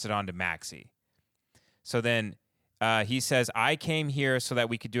passed it on to Maxey. So then he says, I came here so that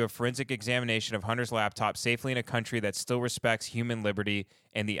we could do a forensic examination of Hunter's laptop safely in a country that still respects human liberty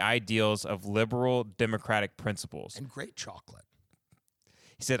and the ideals of liberal democratic principles. And great chocolate.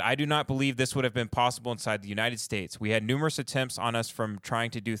 He said, I do not believe this would have been possible inside the United States. We had numerous attempts on us from trying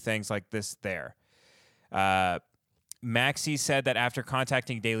to do things like this there. Maxey said that after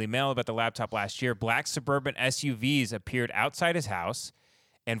contacting Daily Mail about the laptop last year, black suburban SUVs appeared outside his house,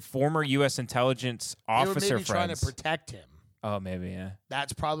 and former U.S. intelligence officer they were maybe friends. trying to protect him. Oh, maybe, yeah.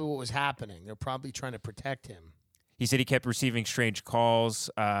 That's probably what was happening. They're probably trying to protect him. He said he kept receiving strange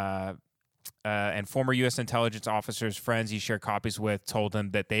calls, and former U.S. intelligence officers' friends he shared copies with told him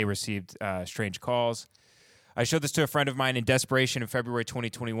that they received strange calls. I showed this to a friend of mine in desperation in February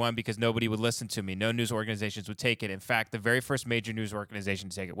 2021 because nobody would listen to me. No news organizations would take it. In fact, the very first major news organization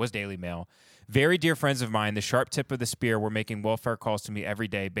to take it was Daily Mail. Very dear friends of mine, the sharp tip of the spear, were making welfare calls to me every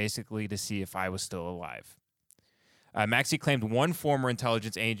day, basically to see if I was still alive. Maxey claimed one former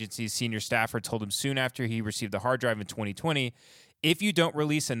intelligence agency's senior staffer told him soon after he received the hard drive in 2020, if you don't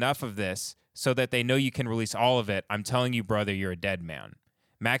release enough of this so that they know you can release all of it, I'm telling you, brother, you're a dead man.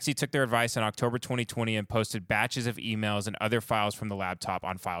 Maxey took their advice in October 2020 and posted batches of emails and other files from the laptop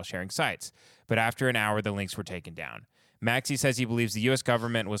on file-sharing sites. But after an hour, the links were taken down. Maxey says he believes the U.S.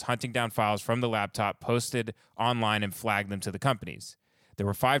 government was hunting down files from the laptop posted online and flagged them to the companies. There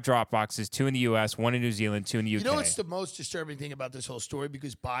were 5 Dropboxes, 2 in the U.S., 1 in New Zealand, 2 in the UK. You know what's the most disturbing thing about this whole story?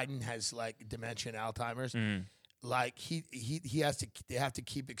 Because Biden has, like, dementia and Alzheimer's. Mm. Like, they have to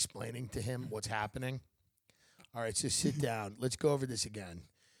keep explaining to him what's happening. All right, so sit down. Let's go over this again.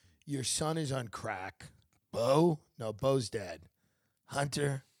 Your son is on crack. Bo? No, Bo's dead.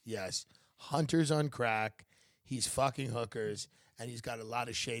 Hunter? Yes. Hunter's on crack. He's fucking hookers, and he's got a lot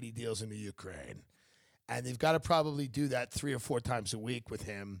of shady deals in the Ukraine. And they've got to probably do that 3 or 4 times a week with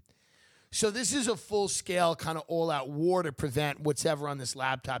him. So this is a full-scale kind of all-out war to prevent what's ever on this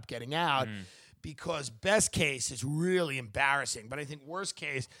laptop getting out. Because best case is really embarrassing. But I think worst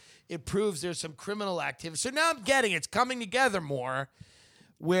case, it proves there's some criminal activity. So now I'm getting it's coming together more.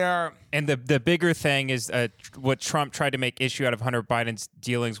 And the bigger thing is what Trump tried to make issue out of Hunter Biden's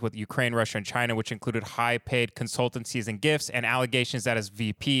dealings with Ukraine, Russia, and China, which included high-paid consultancies and gifts, and allegations that as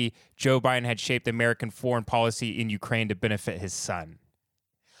VP, Joe Biden had shaped American foreign policy in Ukraine to benefit his son.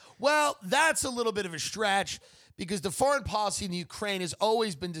 Well, that's a little bit of a stretch because the foreign policy in Ukraine has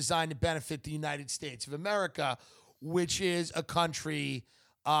always been designed to benefit the United States of America, which is a country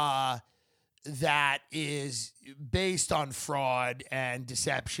that is based on fraud and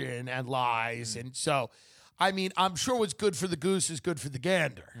deception and lies. And so, I mean, I'm sure what's good for the goose is good for the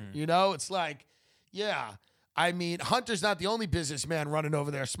gander. You know, it's like, yeah. I mean, Hunter's not the only businessman running over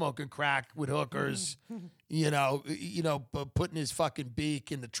there smoking crack with hookers, putting his fucking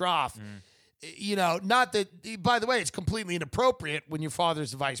beak in the trough. You know, not that, by the way, it's completely inappropriate when your father's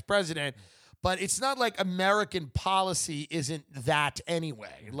the vice president, but it's not like American policy isn't that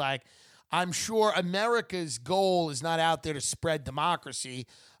anyway. Like, I'm sure America's goal is not out there to spread democracy.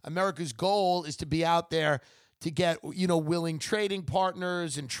 America's goal is to be out there to get, willing trading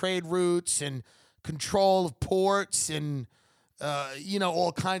partners and trade routes and control of ports and,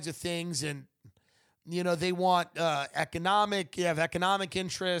 all kinds of things. And, they want economic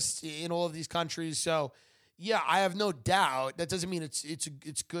interests in all of these countries. So, yeah, I have no doubt. That doesn't mean it's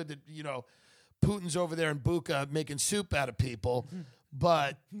good that, Putin's over there in Bucha making soup out of people.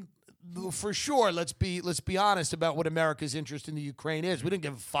 But for sure, let's be honest about what America's interest in the Ukraine is. We didn't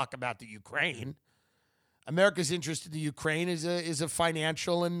give a fuck about the Ukraine. America's interest in the Ukraine is a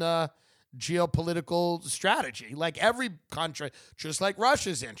financial and geopolitical strategy, like every country, just like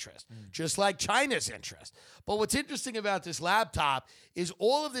Russia's interest, just like China's interest. But what's interesting about this laptop is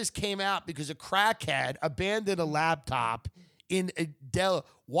all of this came out because a crackhead abandoned a laptop in a Dell.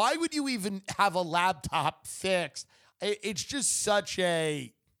 Why would you even have a laptop fixed? It's just such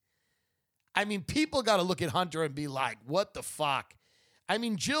a... I mean, people got to look at Hunter and be like, what the fuck? I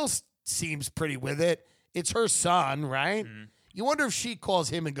mean, Jill seems pretty with it. It's her son, right? You wonder if she calls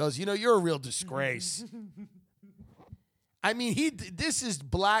him and goes, you're a real disgrace. I mean, this is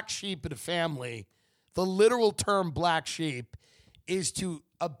black sheep in a family. The literal term black sheep is to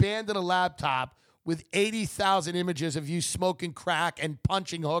abandon a laptop with 80,000 images of you smoking crack and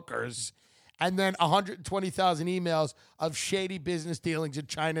punching hookers, and then 120,000 emails of shady business dealings in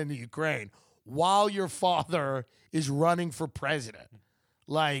China and the Ukraine. while your father is running for president.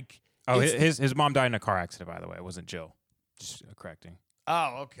 Like, Oh, his mom died in a car accident, by the way. It wasn't Jill. Just correcting.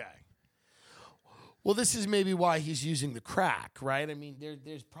 oh, okay. Well, this is maybe why he's using the crack, right? I mean,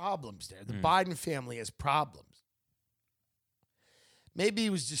 there's problems there. The Biden family has problems. Maybe he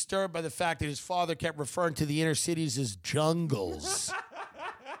was disturbed by the fact that his father kept referring to the inner cities as jungles.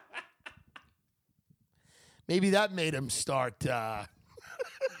 Maybe that made him start.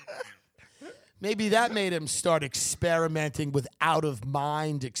 Maybe that made him start experimenting with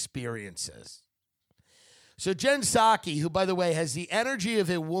out-of-mind experiences. So Jen Psaki, who, by the way, has the energy of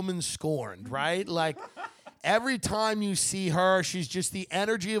a woman scorned, right? Like, every time you see her, she's just the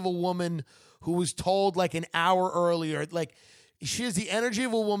energy of a woman who was told, like, an hour earlier. Like, she has the energy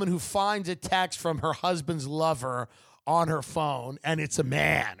of a woman who finds a text from her husband's lover on her phone, and it's a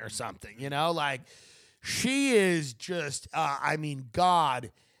man or something, you know? Like, she is just,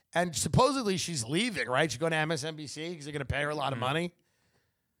 God. And supposedly she's leaving, right? She's going to MSNBC because they're going to pay her a lot of money.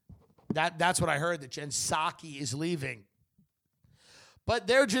 That's what I heard, that Jen Psaki is leaving. But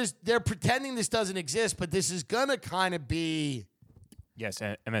they're pretending this doesn't exist, but this is going to kind of be... Yes,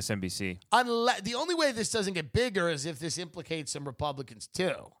 MSNBC. The only way this doesn't get bigger is if this implicates some Republicans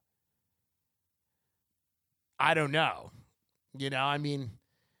too. I don't know. You know, I mean,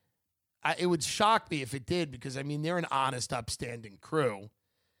 it would shock me if it did because, I mean, they're an honest, upstanding crew.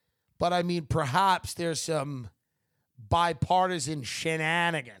 But, I mean, perhaps there's some bipartisan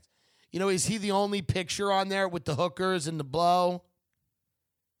shenanigans. You know, is he the only picture on there with the hookers and the blow?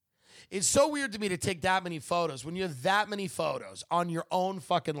 It's so weird to me to take that many photos. When you have that many photos on your own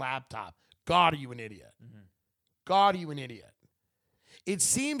fucking laptop, God, are you an idiot? Mm-hmm. God, are you an idiot? It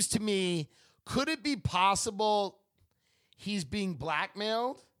seems to me, could it be possible he's being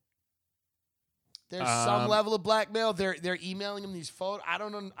blackmailed? There's some level of blackmail. They're emailing him these photos. I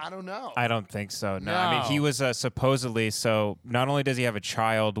don't know. I don't think so. No. I mean, he was supposedly, so not only does he have a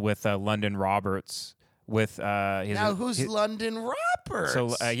child with London Roberts, with who's London Roberts? So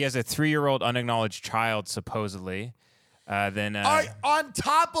he has a 3-year-old unacknowledged child, supposedly. Then on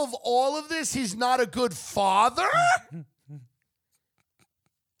top of all of this, he's not a good father?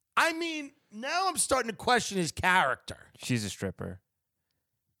 I mean, now I'm starting to question his character. She's a stripper.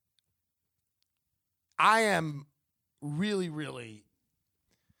 I am really, really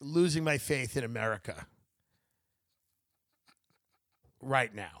losing my faith in America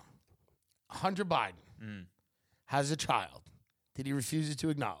right now. Hunter Biden has a child that he refuses to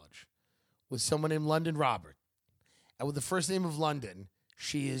acknowledge with someone named London Robert. And with the first name of London,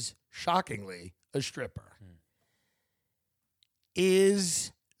 she is shockingly a stripper.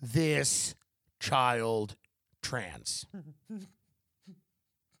 Is this child trans?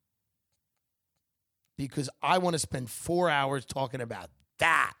 Because I want to spend 4 hours talking about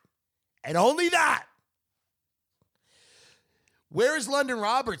that and only that. Where is London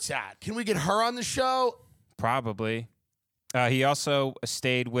Roberts at? Can we get her on the show? Probably. He also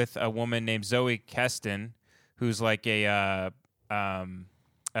stayed with a woman named Zoe Keston, who's like a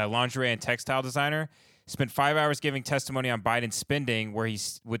lingerie and textile designer. Spent 5 hours giving testimony on Biden's spending, where he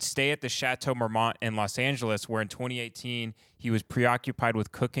would stay at the Chateau Marmont in Los Angeles, where in 2018 he was preoccupied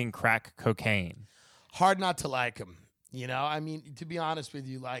with cooking crack cocaine. Hard not to like him. You know, I mean, to be honest with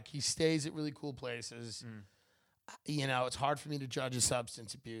you, like, he stays at really cool places. You know, it's hard for me to judge a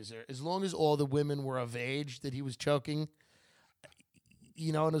substance abuser. As long as all the women were of age that he was choking,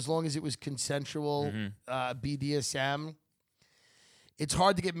 you know, and as long as it was consensual BDSM, it's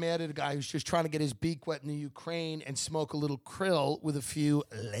hard to get mad at a guy who's just trying to get his beak wet in the Ukraine and smoke a little krill with a few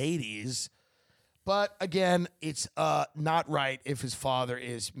ladies. But again, it's not right if his father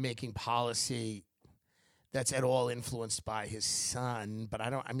is making policy that's at all influenced by his son. But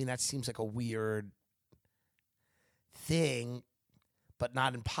I mean, that seems like a weird thing, but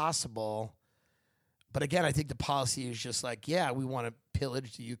not impossible. But again, I think the policy is just like, yeah, we want to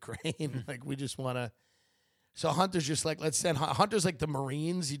pillage the Ukraine. Like, we just want to. So Hunter's just like, let's send Hunter's like the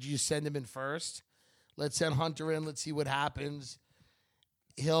Marines. You just send him in first. Let's send Hunter in. Let's see what happens.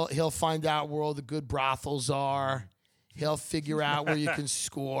 He'll find out where all the good brothels are. He'll figure out where you can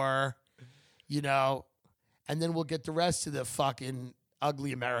score, you know, and then we'll get the rest of the fucking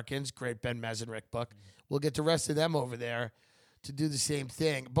ugly Americans. Great Ben Mesenrick book. We'll get the rest of them over there to do the same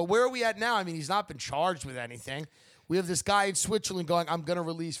thing. But where are we at now? I mean, he's not been charged with anything. We have this guy in Switzerland going, I'm going to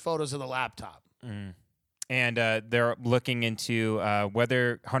release photos of the laptop. And they're looking into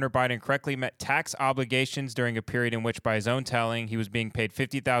whether Hunter Biden correctly met tax obligations during a period in which, by his own telling, he was being paid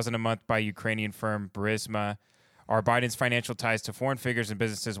 $50,000 a month by Ukrainian firm Burisma. Are Biden's financial ties to foreign figures and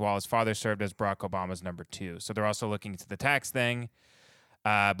businesses while his father served as Barack Obama's number 2. So they're also looking into the tax thing.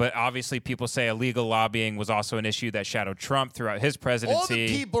 But obviously, people say illegal lobbying was also an issue that shadowed Trump throughout his presidency. All the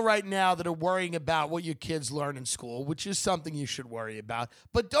people right now that are worrying about what your kids learn in school, which is something you should worry about.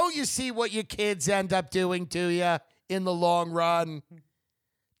 But don't you see what your kids end up doing to you in the long run?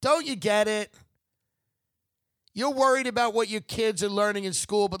 Don't you get it? You're worried about what your kids are learning in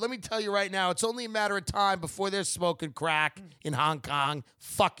school, but let me tell you right now, it's only a matter of time before they're smoking crack in Hong Kong,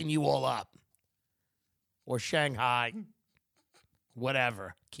 fucking you all up. Or Shanghai.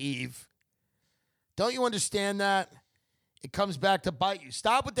 Whatever. Kyiv. Don't you understand that? It comes back to bite you.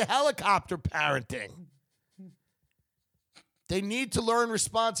 Stop with the helicopter parenting. They need to learn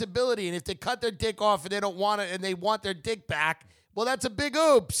responsibility, and if they cut their dick off and they don't want it and they want their dick back, well, that's a big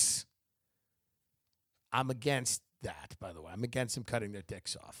oops. I'm against that, by the way. I'm against them cutting their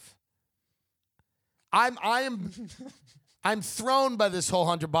dicks off. I'm thrown by this whole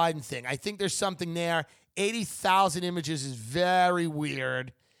Hunter Biden thing. I think there's something there. 80,000 images is very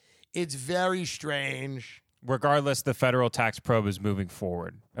weird. It's very strange. Regardless, the federal tax probe is moving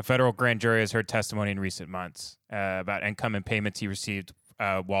forward. A federal grand jury has heard testimony in recent months about income and payments he received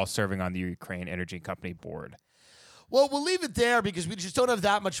while serving on the Ukraine Energy Company board. Well, we'll leave it there because we just don't have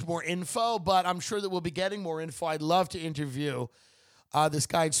that much more info, but I'm sure that we'll be getting more info. I'd love to interview this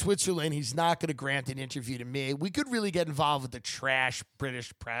guy in Switzerland. He's not going to grant an interview to me. We could really get involved with the trash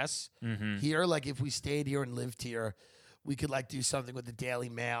British press here. Like if we stayed here and lived here, we could like do something with the Daily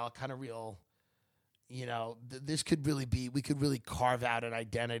Mail, kind of real, this could really be, we could really carve out an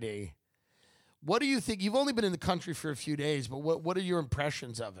identity. What do you think? You've only been in the country for a few days, but what are your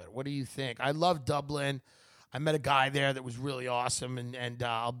impressions of it? What do you think? I love Dublin. I met a guy there that was really awesome, and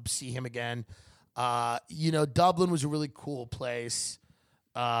I'll see him again. Dublin was a really cool place.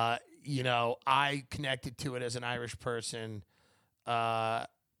 I connected to it as an Irish person. But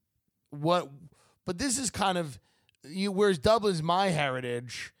this is kind of, whereas Dublin's my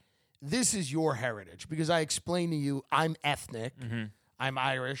heritage, this is your heritage because I explained to you I'm ethnic. Mm-hmm. I'm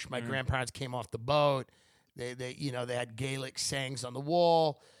Irish. My grandparents came off the boat. They had Gaelic sayings on the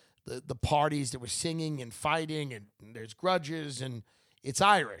wall. The parties that were singing and fighting, and there's grudges, and it's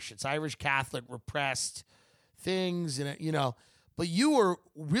Irish. It's Irish Catholic repressed things, and But you were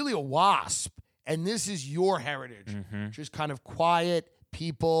really a WASP, and this is your heritage. Just kind of quiet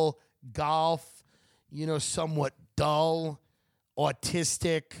people, golf, somewhat dull,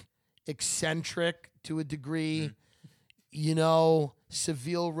 autistic, eccentric to a degree.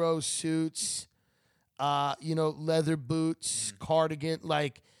 Seville Row suits, leather boots, cardigan,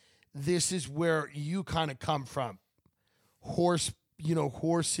 like. This is where you kind of come from. Horses,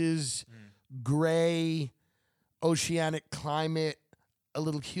 gray, oceanic climate, a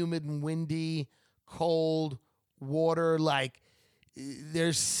little humid and windy, cold, water. Like,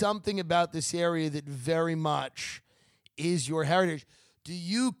 there's something about this area that very much is your heritage. Do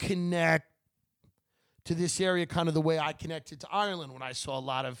you connect to this area kind of the way I connected to Ireland when I saw a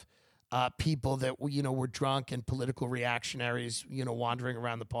lot of people that were drunk and political reactionaries, wandering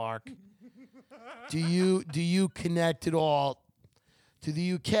around the park? Do you connect at all to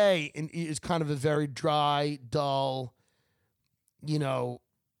the UK? And is kind of a very dry, dull, but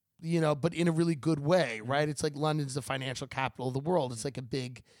in a really good way, right? It's like London's the financial capital of the world. It's like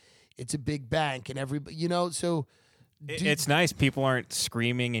it's a big bank, and everybody, so. It's nice. People aren't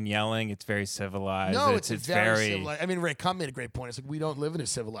screaming and yelling. It's very civilized. No, it's very civilized. I mean, Ray Cumm made a great point. It's like we don't live in a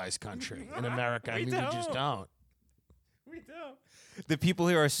civilized country in America. We just don't. We don't. The people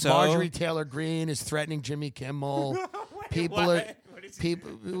who are so Marjorie Taylor Greene is threatening Jimmy Kimmel. She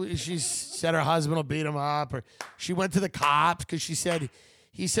said her husband will beat him up, or she went to the cops because he said,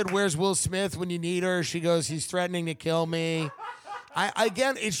 "Where's Will Smith when you need her?" She goes, "He's threatening to kill me."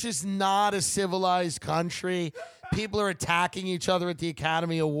 Again, it's just not a civilized country. People are attacking each other at the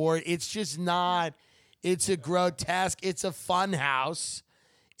Academy Award. It's just not. It's a grotesque. It's a fun house.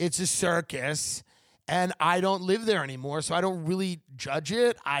 It's a circus. And I don't live there anymore, so I don't really judge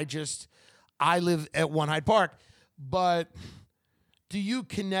it. I live at Hyde Park. But do you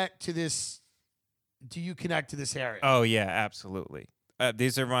connect to this? Do you connect to this area? Oh, yeah, absolutely.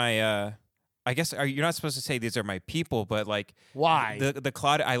 These are my... I guess you're not supposed to say these are my people, but like why the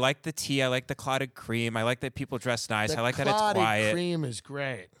clotted? I like the tea. I like the clotted cream. I like that people dress nice. I like that it's quiet. Clotted cream is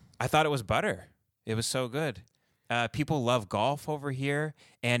great. I thought it was butter. It was so good. People love golf over here,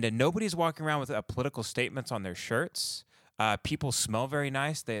 and nobody's walking around with political statements on their shirts. People smell very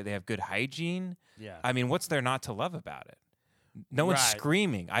nice. They have good hygiene. Yeah. I mean, what's there not to love about it? No one's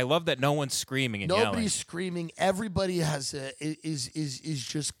screaming. I love that no one's screaming and yelling. Nobody's screaming. Everybody is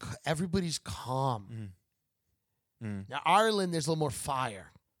just everybody's calm. Now Ireland, there's a little more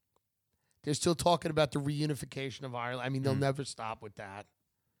fire. They're still talking about the reunification of Ireland. I mean, they'll never stop with that.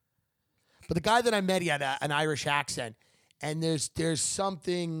 But the guy that I met, he had an Irish accent, and there's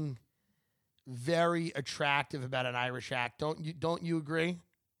something very attractive about an Irish accent. Don't you agree?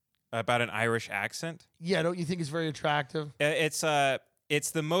 About an Irish accent? Yeah, don't you think it's very attractive? It's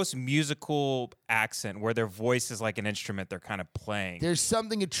the most musical accent where their voice is like an instrument they're kind of playing. There's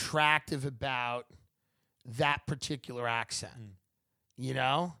something attractive about that particular accent. You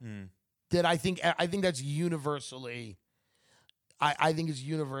know? That I think that's universally I think is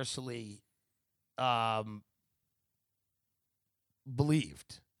universally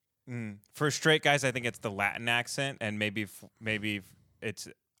believed. For straight guys, I think it's the Latin accent, and maybe it's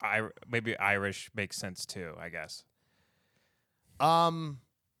maybe Irish makes sense too, I guess.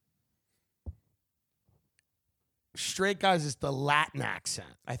 Straight guys is the Latin accent.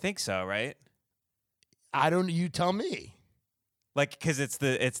 I think so, right? You tell me. Like, because it's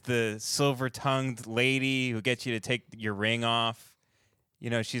the silver-tongued lady who gets you to take your ring off. You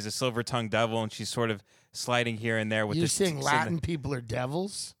know, she's a silver-tongued devil, and she's sort of sliding here and there with You're this. saying Latin people are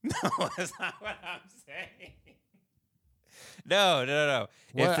devils? No, that's not what I'm saying. No.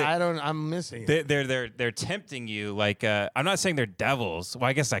 I'm missing it. They're tempting you. Like, I'm not saying they're devils. Well,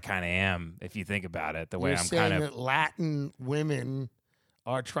 I guess I kind of am if you think about it. The way You're I'm saying kind of that Latin women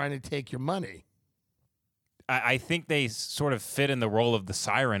are trying to take your money. I think they sort of fit in the role of the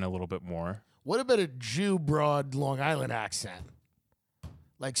siren a little bit more. What about a Jew broad Long Island accent?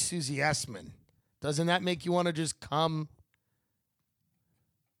 Like Susie Essman. Doesn't that make you want to just come?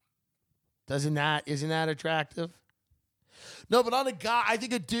 Isn't that attractive? No, but on a guy, I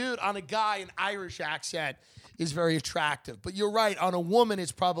think an Irish accent is very attractive. But you're right, on a woman,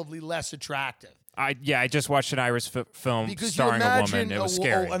 it's probably less attractive. I just watched an Irish film Because starring you a imagine woman. It was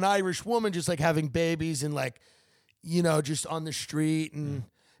scary. an Irish woman just like having babies and like, you know, just on the street and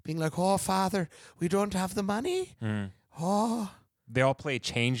being like, "Oh, father, we don't have the money." Oh. They all play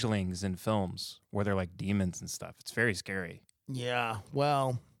changelings in films where they're like demons and stuff. It's very scary. Yeah,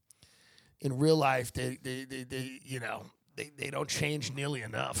 well, in real life, they don't change nearly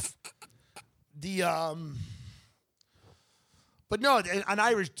enough. But no, an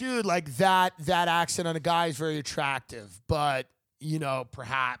Irish dude like that accent on a guy is very attractive. But you know,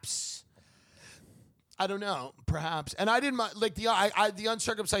 perhaps I don't know, perhaps. And I didn't like the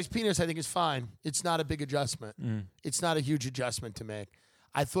uncircumcised penis. I think is fine. It's not a big adjustment. It's not a huge adjustment to make.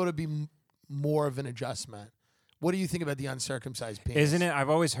 I thought it'd be more of an adjustment. What do you think about the uncircumcised penis? Isn't it? I've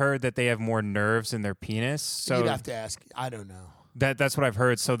always heard that they have more nerves in their penis. So you'd have to ask. I don't know. That's what I've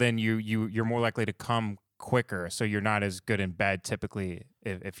heard. So then you're more likely to come quicker. So you're not as good in bed typically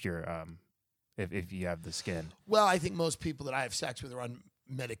if you have the skin. Well, I think most people that I have sex with are on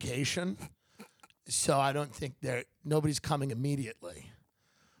medication, so I don't think nobody's coming immediately.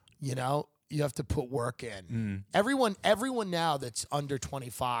 You know, you have to put work in. Everyone now that's under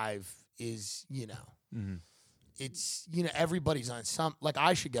 25 is, you know. It's, you know, everybody's on some, like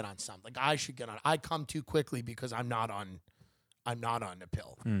I should get on something. I come too quickly because I'm not on a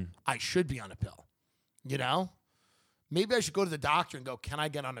pill. I should be on a pill, you know? Maybe I should go to the doctor and go, can I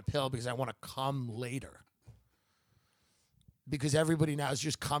get on a pill because I want to come later? Because everybody now is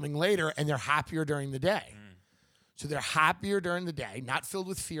just coming later and they're happier during the day. So they're happier during the day, not filled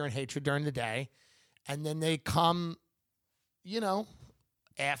with fear and hatred during the day. And then they come, you know,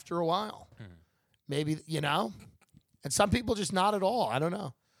 after a while. Maybe, you know? And some people just not at all. I don't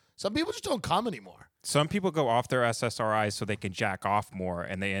know. Some people just don't come anymore. Some people go off their SSRIs so they can jack off more,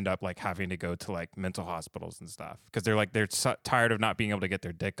 and they end up like having to go to like mental hospitals and stuff because they're tired of not being able to get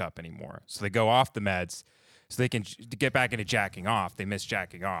their dick up anymore. So they go off the meds so they can get back into jacking off. They miss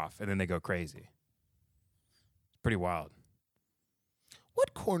jacking off, and then they go crazy. It's pretty wild.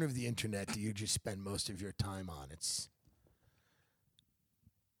 What corner of the internet do you just spend most of your time on?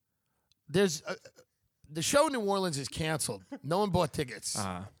 The show in New Orleans is canceled. No one bought tickets.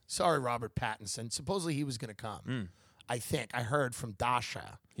 Sorry, Robert Pattinson. Supposedly he was going to come. I think. I heard from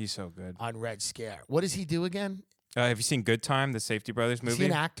Dasha. He's so good. On Red Scare. What does he do again? Have you seen Good Time, the Safety Brothers movie? Is he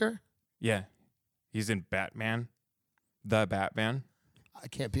an actor? Yeah. He's in Batman. The Batman. I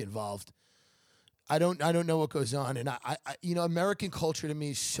can't be involved. I don't know what goes on. And I you know, American culture to me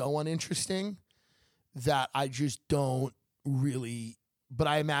is so uninteresting that I just don't really. But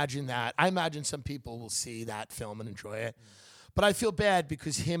I imagine some people will see that film and enjoy it. But I feel bad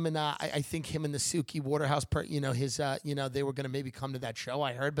because him and I think him and the Suki Waterhouse, you know, they were going to maybe come to that show.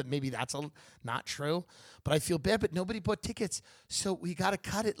 I heard, but maybe that's not true. But I feel bad. But nobody bought tickets, so we got to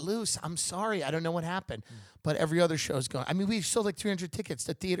cut it loose. I'm sorry, I don't know what happened. But every other show's going. I mean, we sold like 300 tickets.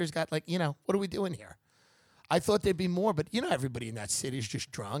 The theater's got like, you know, what are we doing here? I thought there'd be more, but you know, everybody in that city is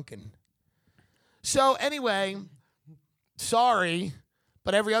just drunk and So anyway, sorry,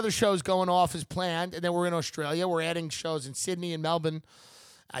 but every other show's going off as planned, and then we're in Australia. We're adding shows in Sydney and Melbourne,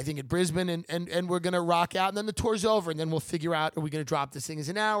 I think in Brisbane, and we're going to rock out, and then the tour's over, and then we'll figure out, are we going to drop this thing as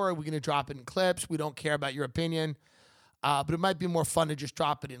an hour? Are we going to drop it in clips? We don't care about your opinion. But it might be more fun to just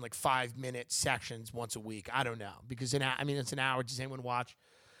drop it in like 5-minute sections once a week. I don't know. Because, it's an hour. Does anyone watch?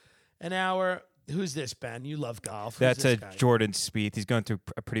 An hour. Who's this, Ben? You love golf. That's a Jordan Spieth. He's going through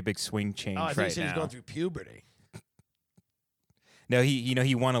a pretty big swing change I think right he said now. he's going through puberty. No,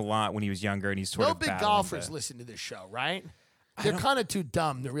 he won a lot when he was younger, and he's sort no of big golfers listen to this show, right? They're kind of too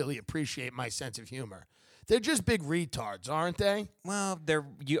dumb to really appreciate my sense of humor. They're just big retards, aren't they? Well,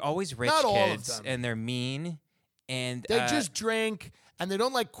 you always rich Not all of kids, them. and they're mean, and they just drink, and they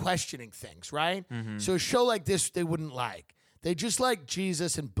don't like questioning things, right? Mm-hmm. So a show like this, they wouldn't like. They just like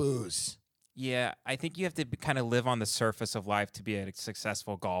Jesus and booze. Yeah, I think you have to kind of live on the surface of life to be a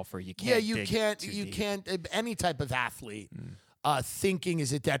successful golfer. You can't. Yeah, you dig can't. too You deep. can't. Any type of athlete, thinking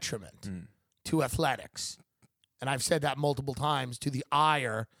is a detriment to athletics, and I've said that multiple times to the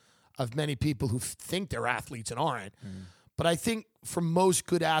ire of many people who think they're athletes and aren't. But I think for most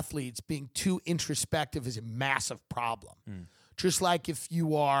good athletes, being too introspective is a massive problem. Just like if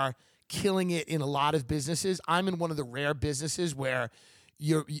you are killing it in a lot of businesses, I'm in one of the rare businesses where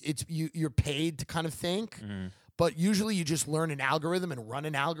you're paid to kind of think. But usually you just learn an algorithm and run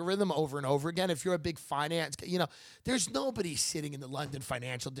an algorithm over and over again. If you're a big finance, there's nobody sitting in the London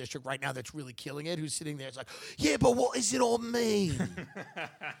financial district right now that's really killing it, who's sitting there. It's like, yeah, but what does it all mean?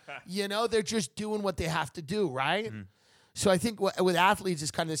 They're just doing what they have to do, right? So I think with athletes,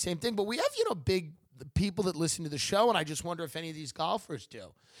 it's kind of the same thing. But we have, big people that listen to the show, and I just wonder if any of these golfers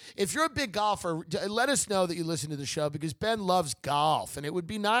do. If you're a big golfer, let us know that you listen to the show, because Ben loves golf, and it would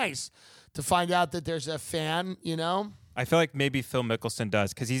be nice to find out that there's a fan, I feel like maybe Phil Mickelson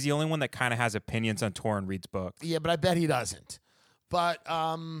does, because he's the only one that kind of has opinions on tour and reads books. Yeah, but I bet he doesn't. But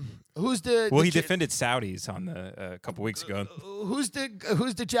who's the? Well, he defended Saudis on a couple weeks ago. Who's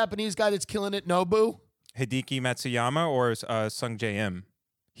the Japanese guy that's killing it? Nobu? Hideki Matsuyama or Sung Jae-im?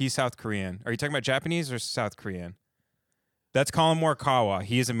 He's South Korean. Are you talking about Japanese or South Korean? That's Colin Morikawa.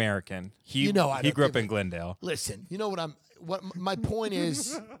 He is American. He grew up in Glendale. Listen, what my point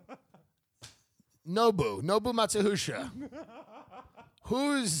is. Nobu Matsuhusha.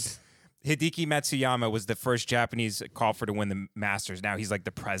 Who's Hideki Matsuyama was the first Japanese golfer to win the Masters. Now he's like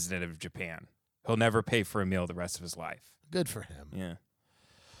the president of Japan. He'll never pay for a meal the rest of his life. good for him? Yeah.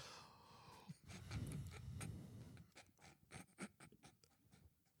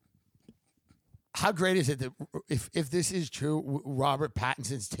 How great is it that if this is true, Robert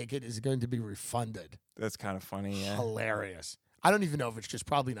Pattinson's ticket is going to be refunded? That's kind of funny, yeah. Hilarious. I don't even know if it's just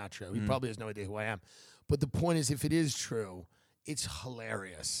probably not true. He probably has no idea who I am. But the point is, if it is true, it's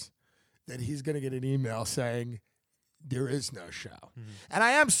hilarious that he's going to get an email saying there is no show. And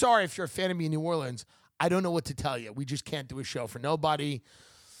I am sorry if you're a fan of me in New Orleans. I don't know what to tell you. We just can't do a show for nobody.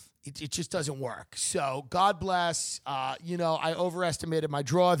 It just doesn't work. So God bless. I overestimated my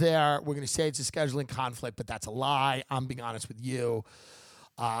draw there. We're going to say it's a scheduling conflict, but that's a lie. I'm being honest with you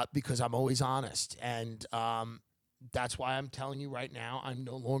because I'm always honest. And that's why I'm telling you right now, I'm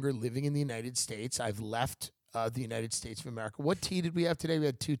no longer living in the United States. I've left the United States of America. What tea did we have today? We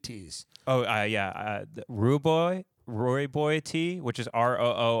had 2 teas. Oh, yeah. Roy Boy tea, which is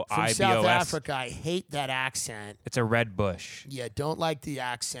ROOIBOS. From South Africa. I hate that accent. It's a red bush. Yeah, don't like the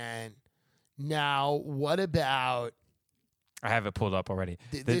accent. Now, what about... I have it pulled up already.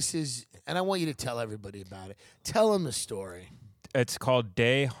 This is... And I want you to tell everybody about it. Tell them the story. It's called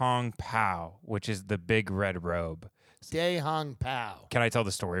Dae Hong Pao, which is the big red robe. Dae Hong Pao. Can I tell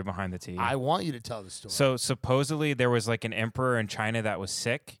the story behind the tea? I want you to tell the story. So supposedly there was like an emperor in China that was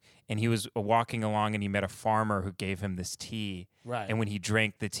sick, and he was walking along and he met a farmer who gave him this tea. Right. And when he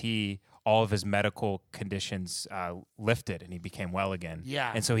drank the tea, all of his medical conditions lifted and he became well again.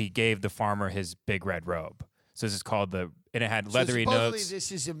 Yeah. And so he gave the farmer his big red robe. So this is called and it had leathery supposedly notes.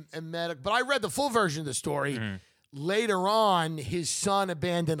 This is a medical... But I read the full version of the story. Later on, his son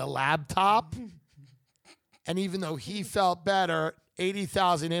abandoned a laptop. And even though he felt better,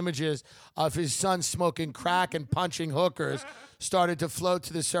 80,000 images of his son smoking crack and punching hookers started to float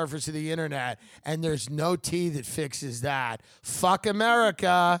to the surface of the internet. And there's no tea that fixes that. Fuck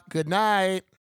America. Good night.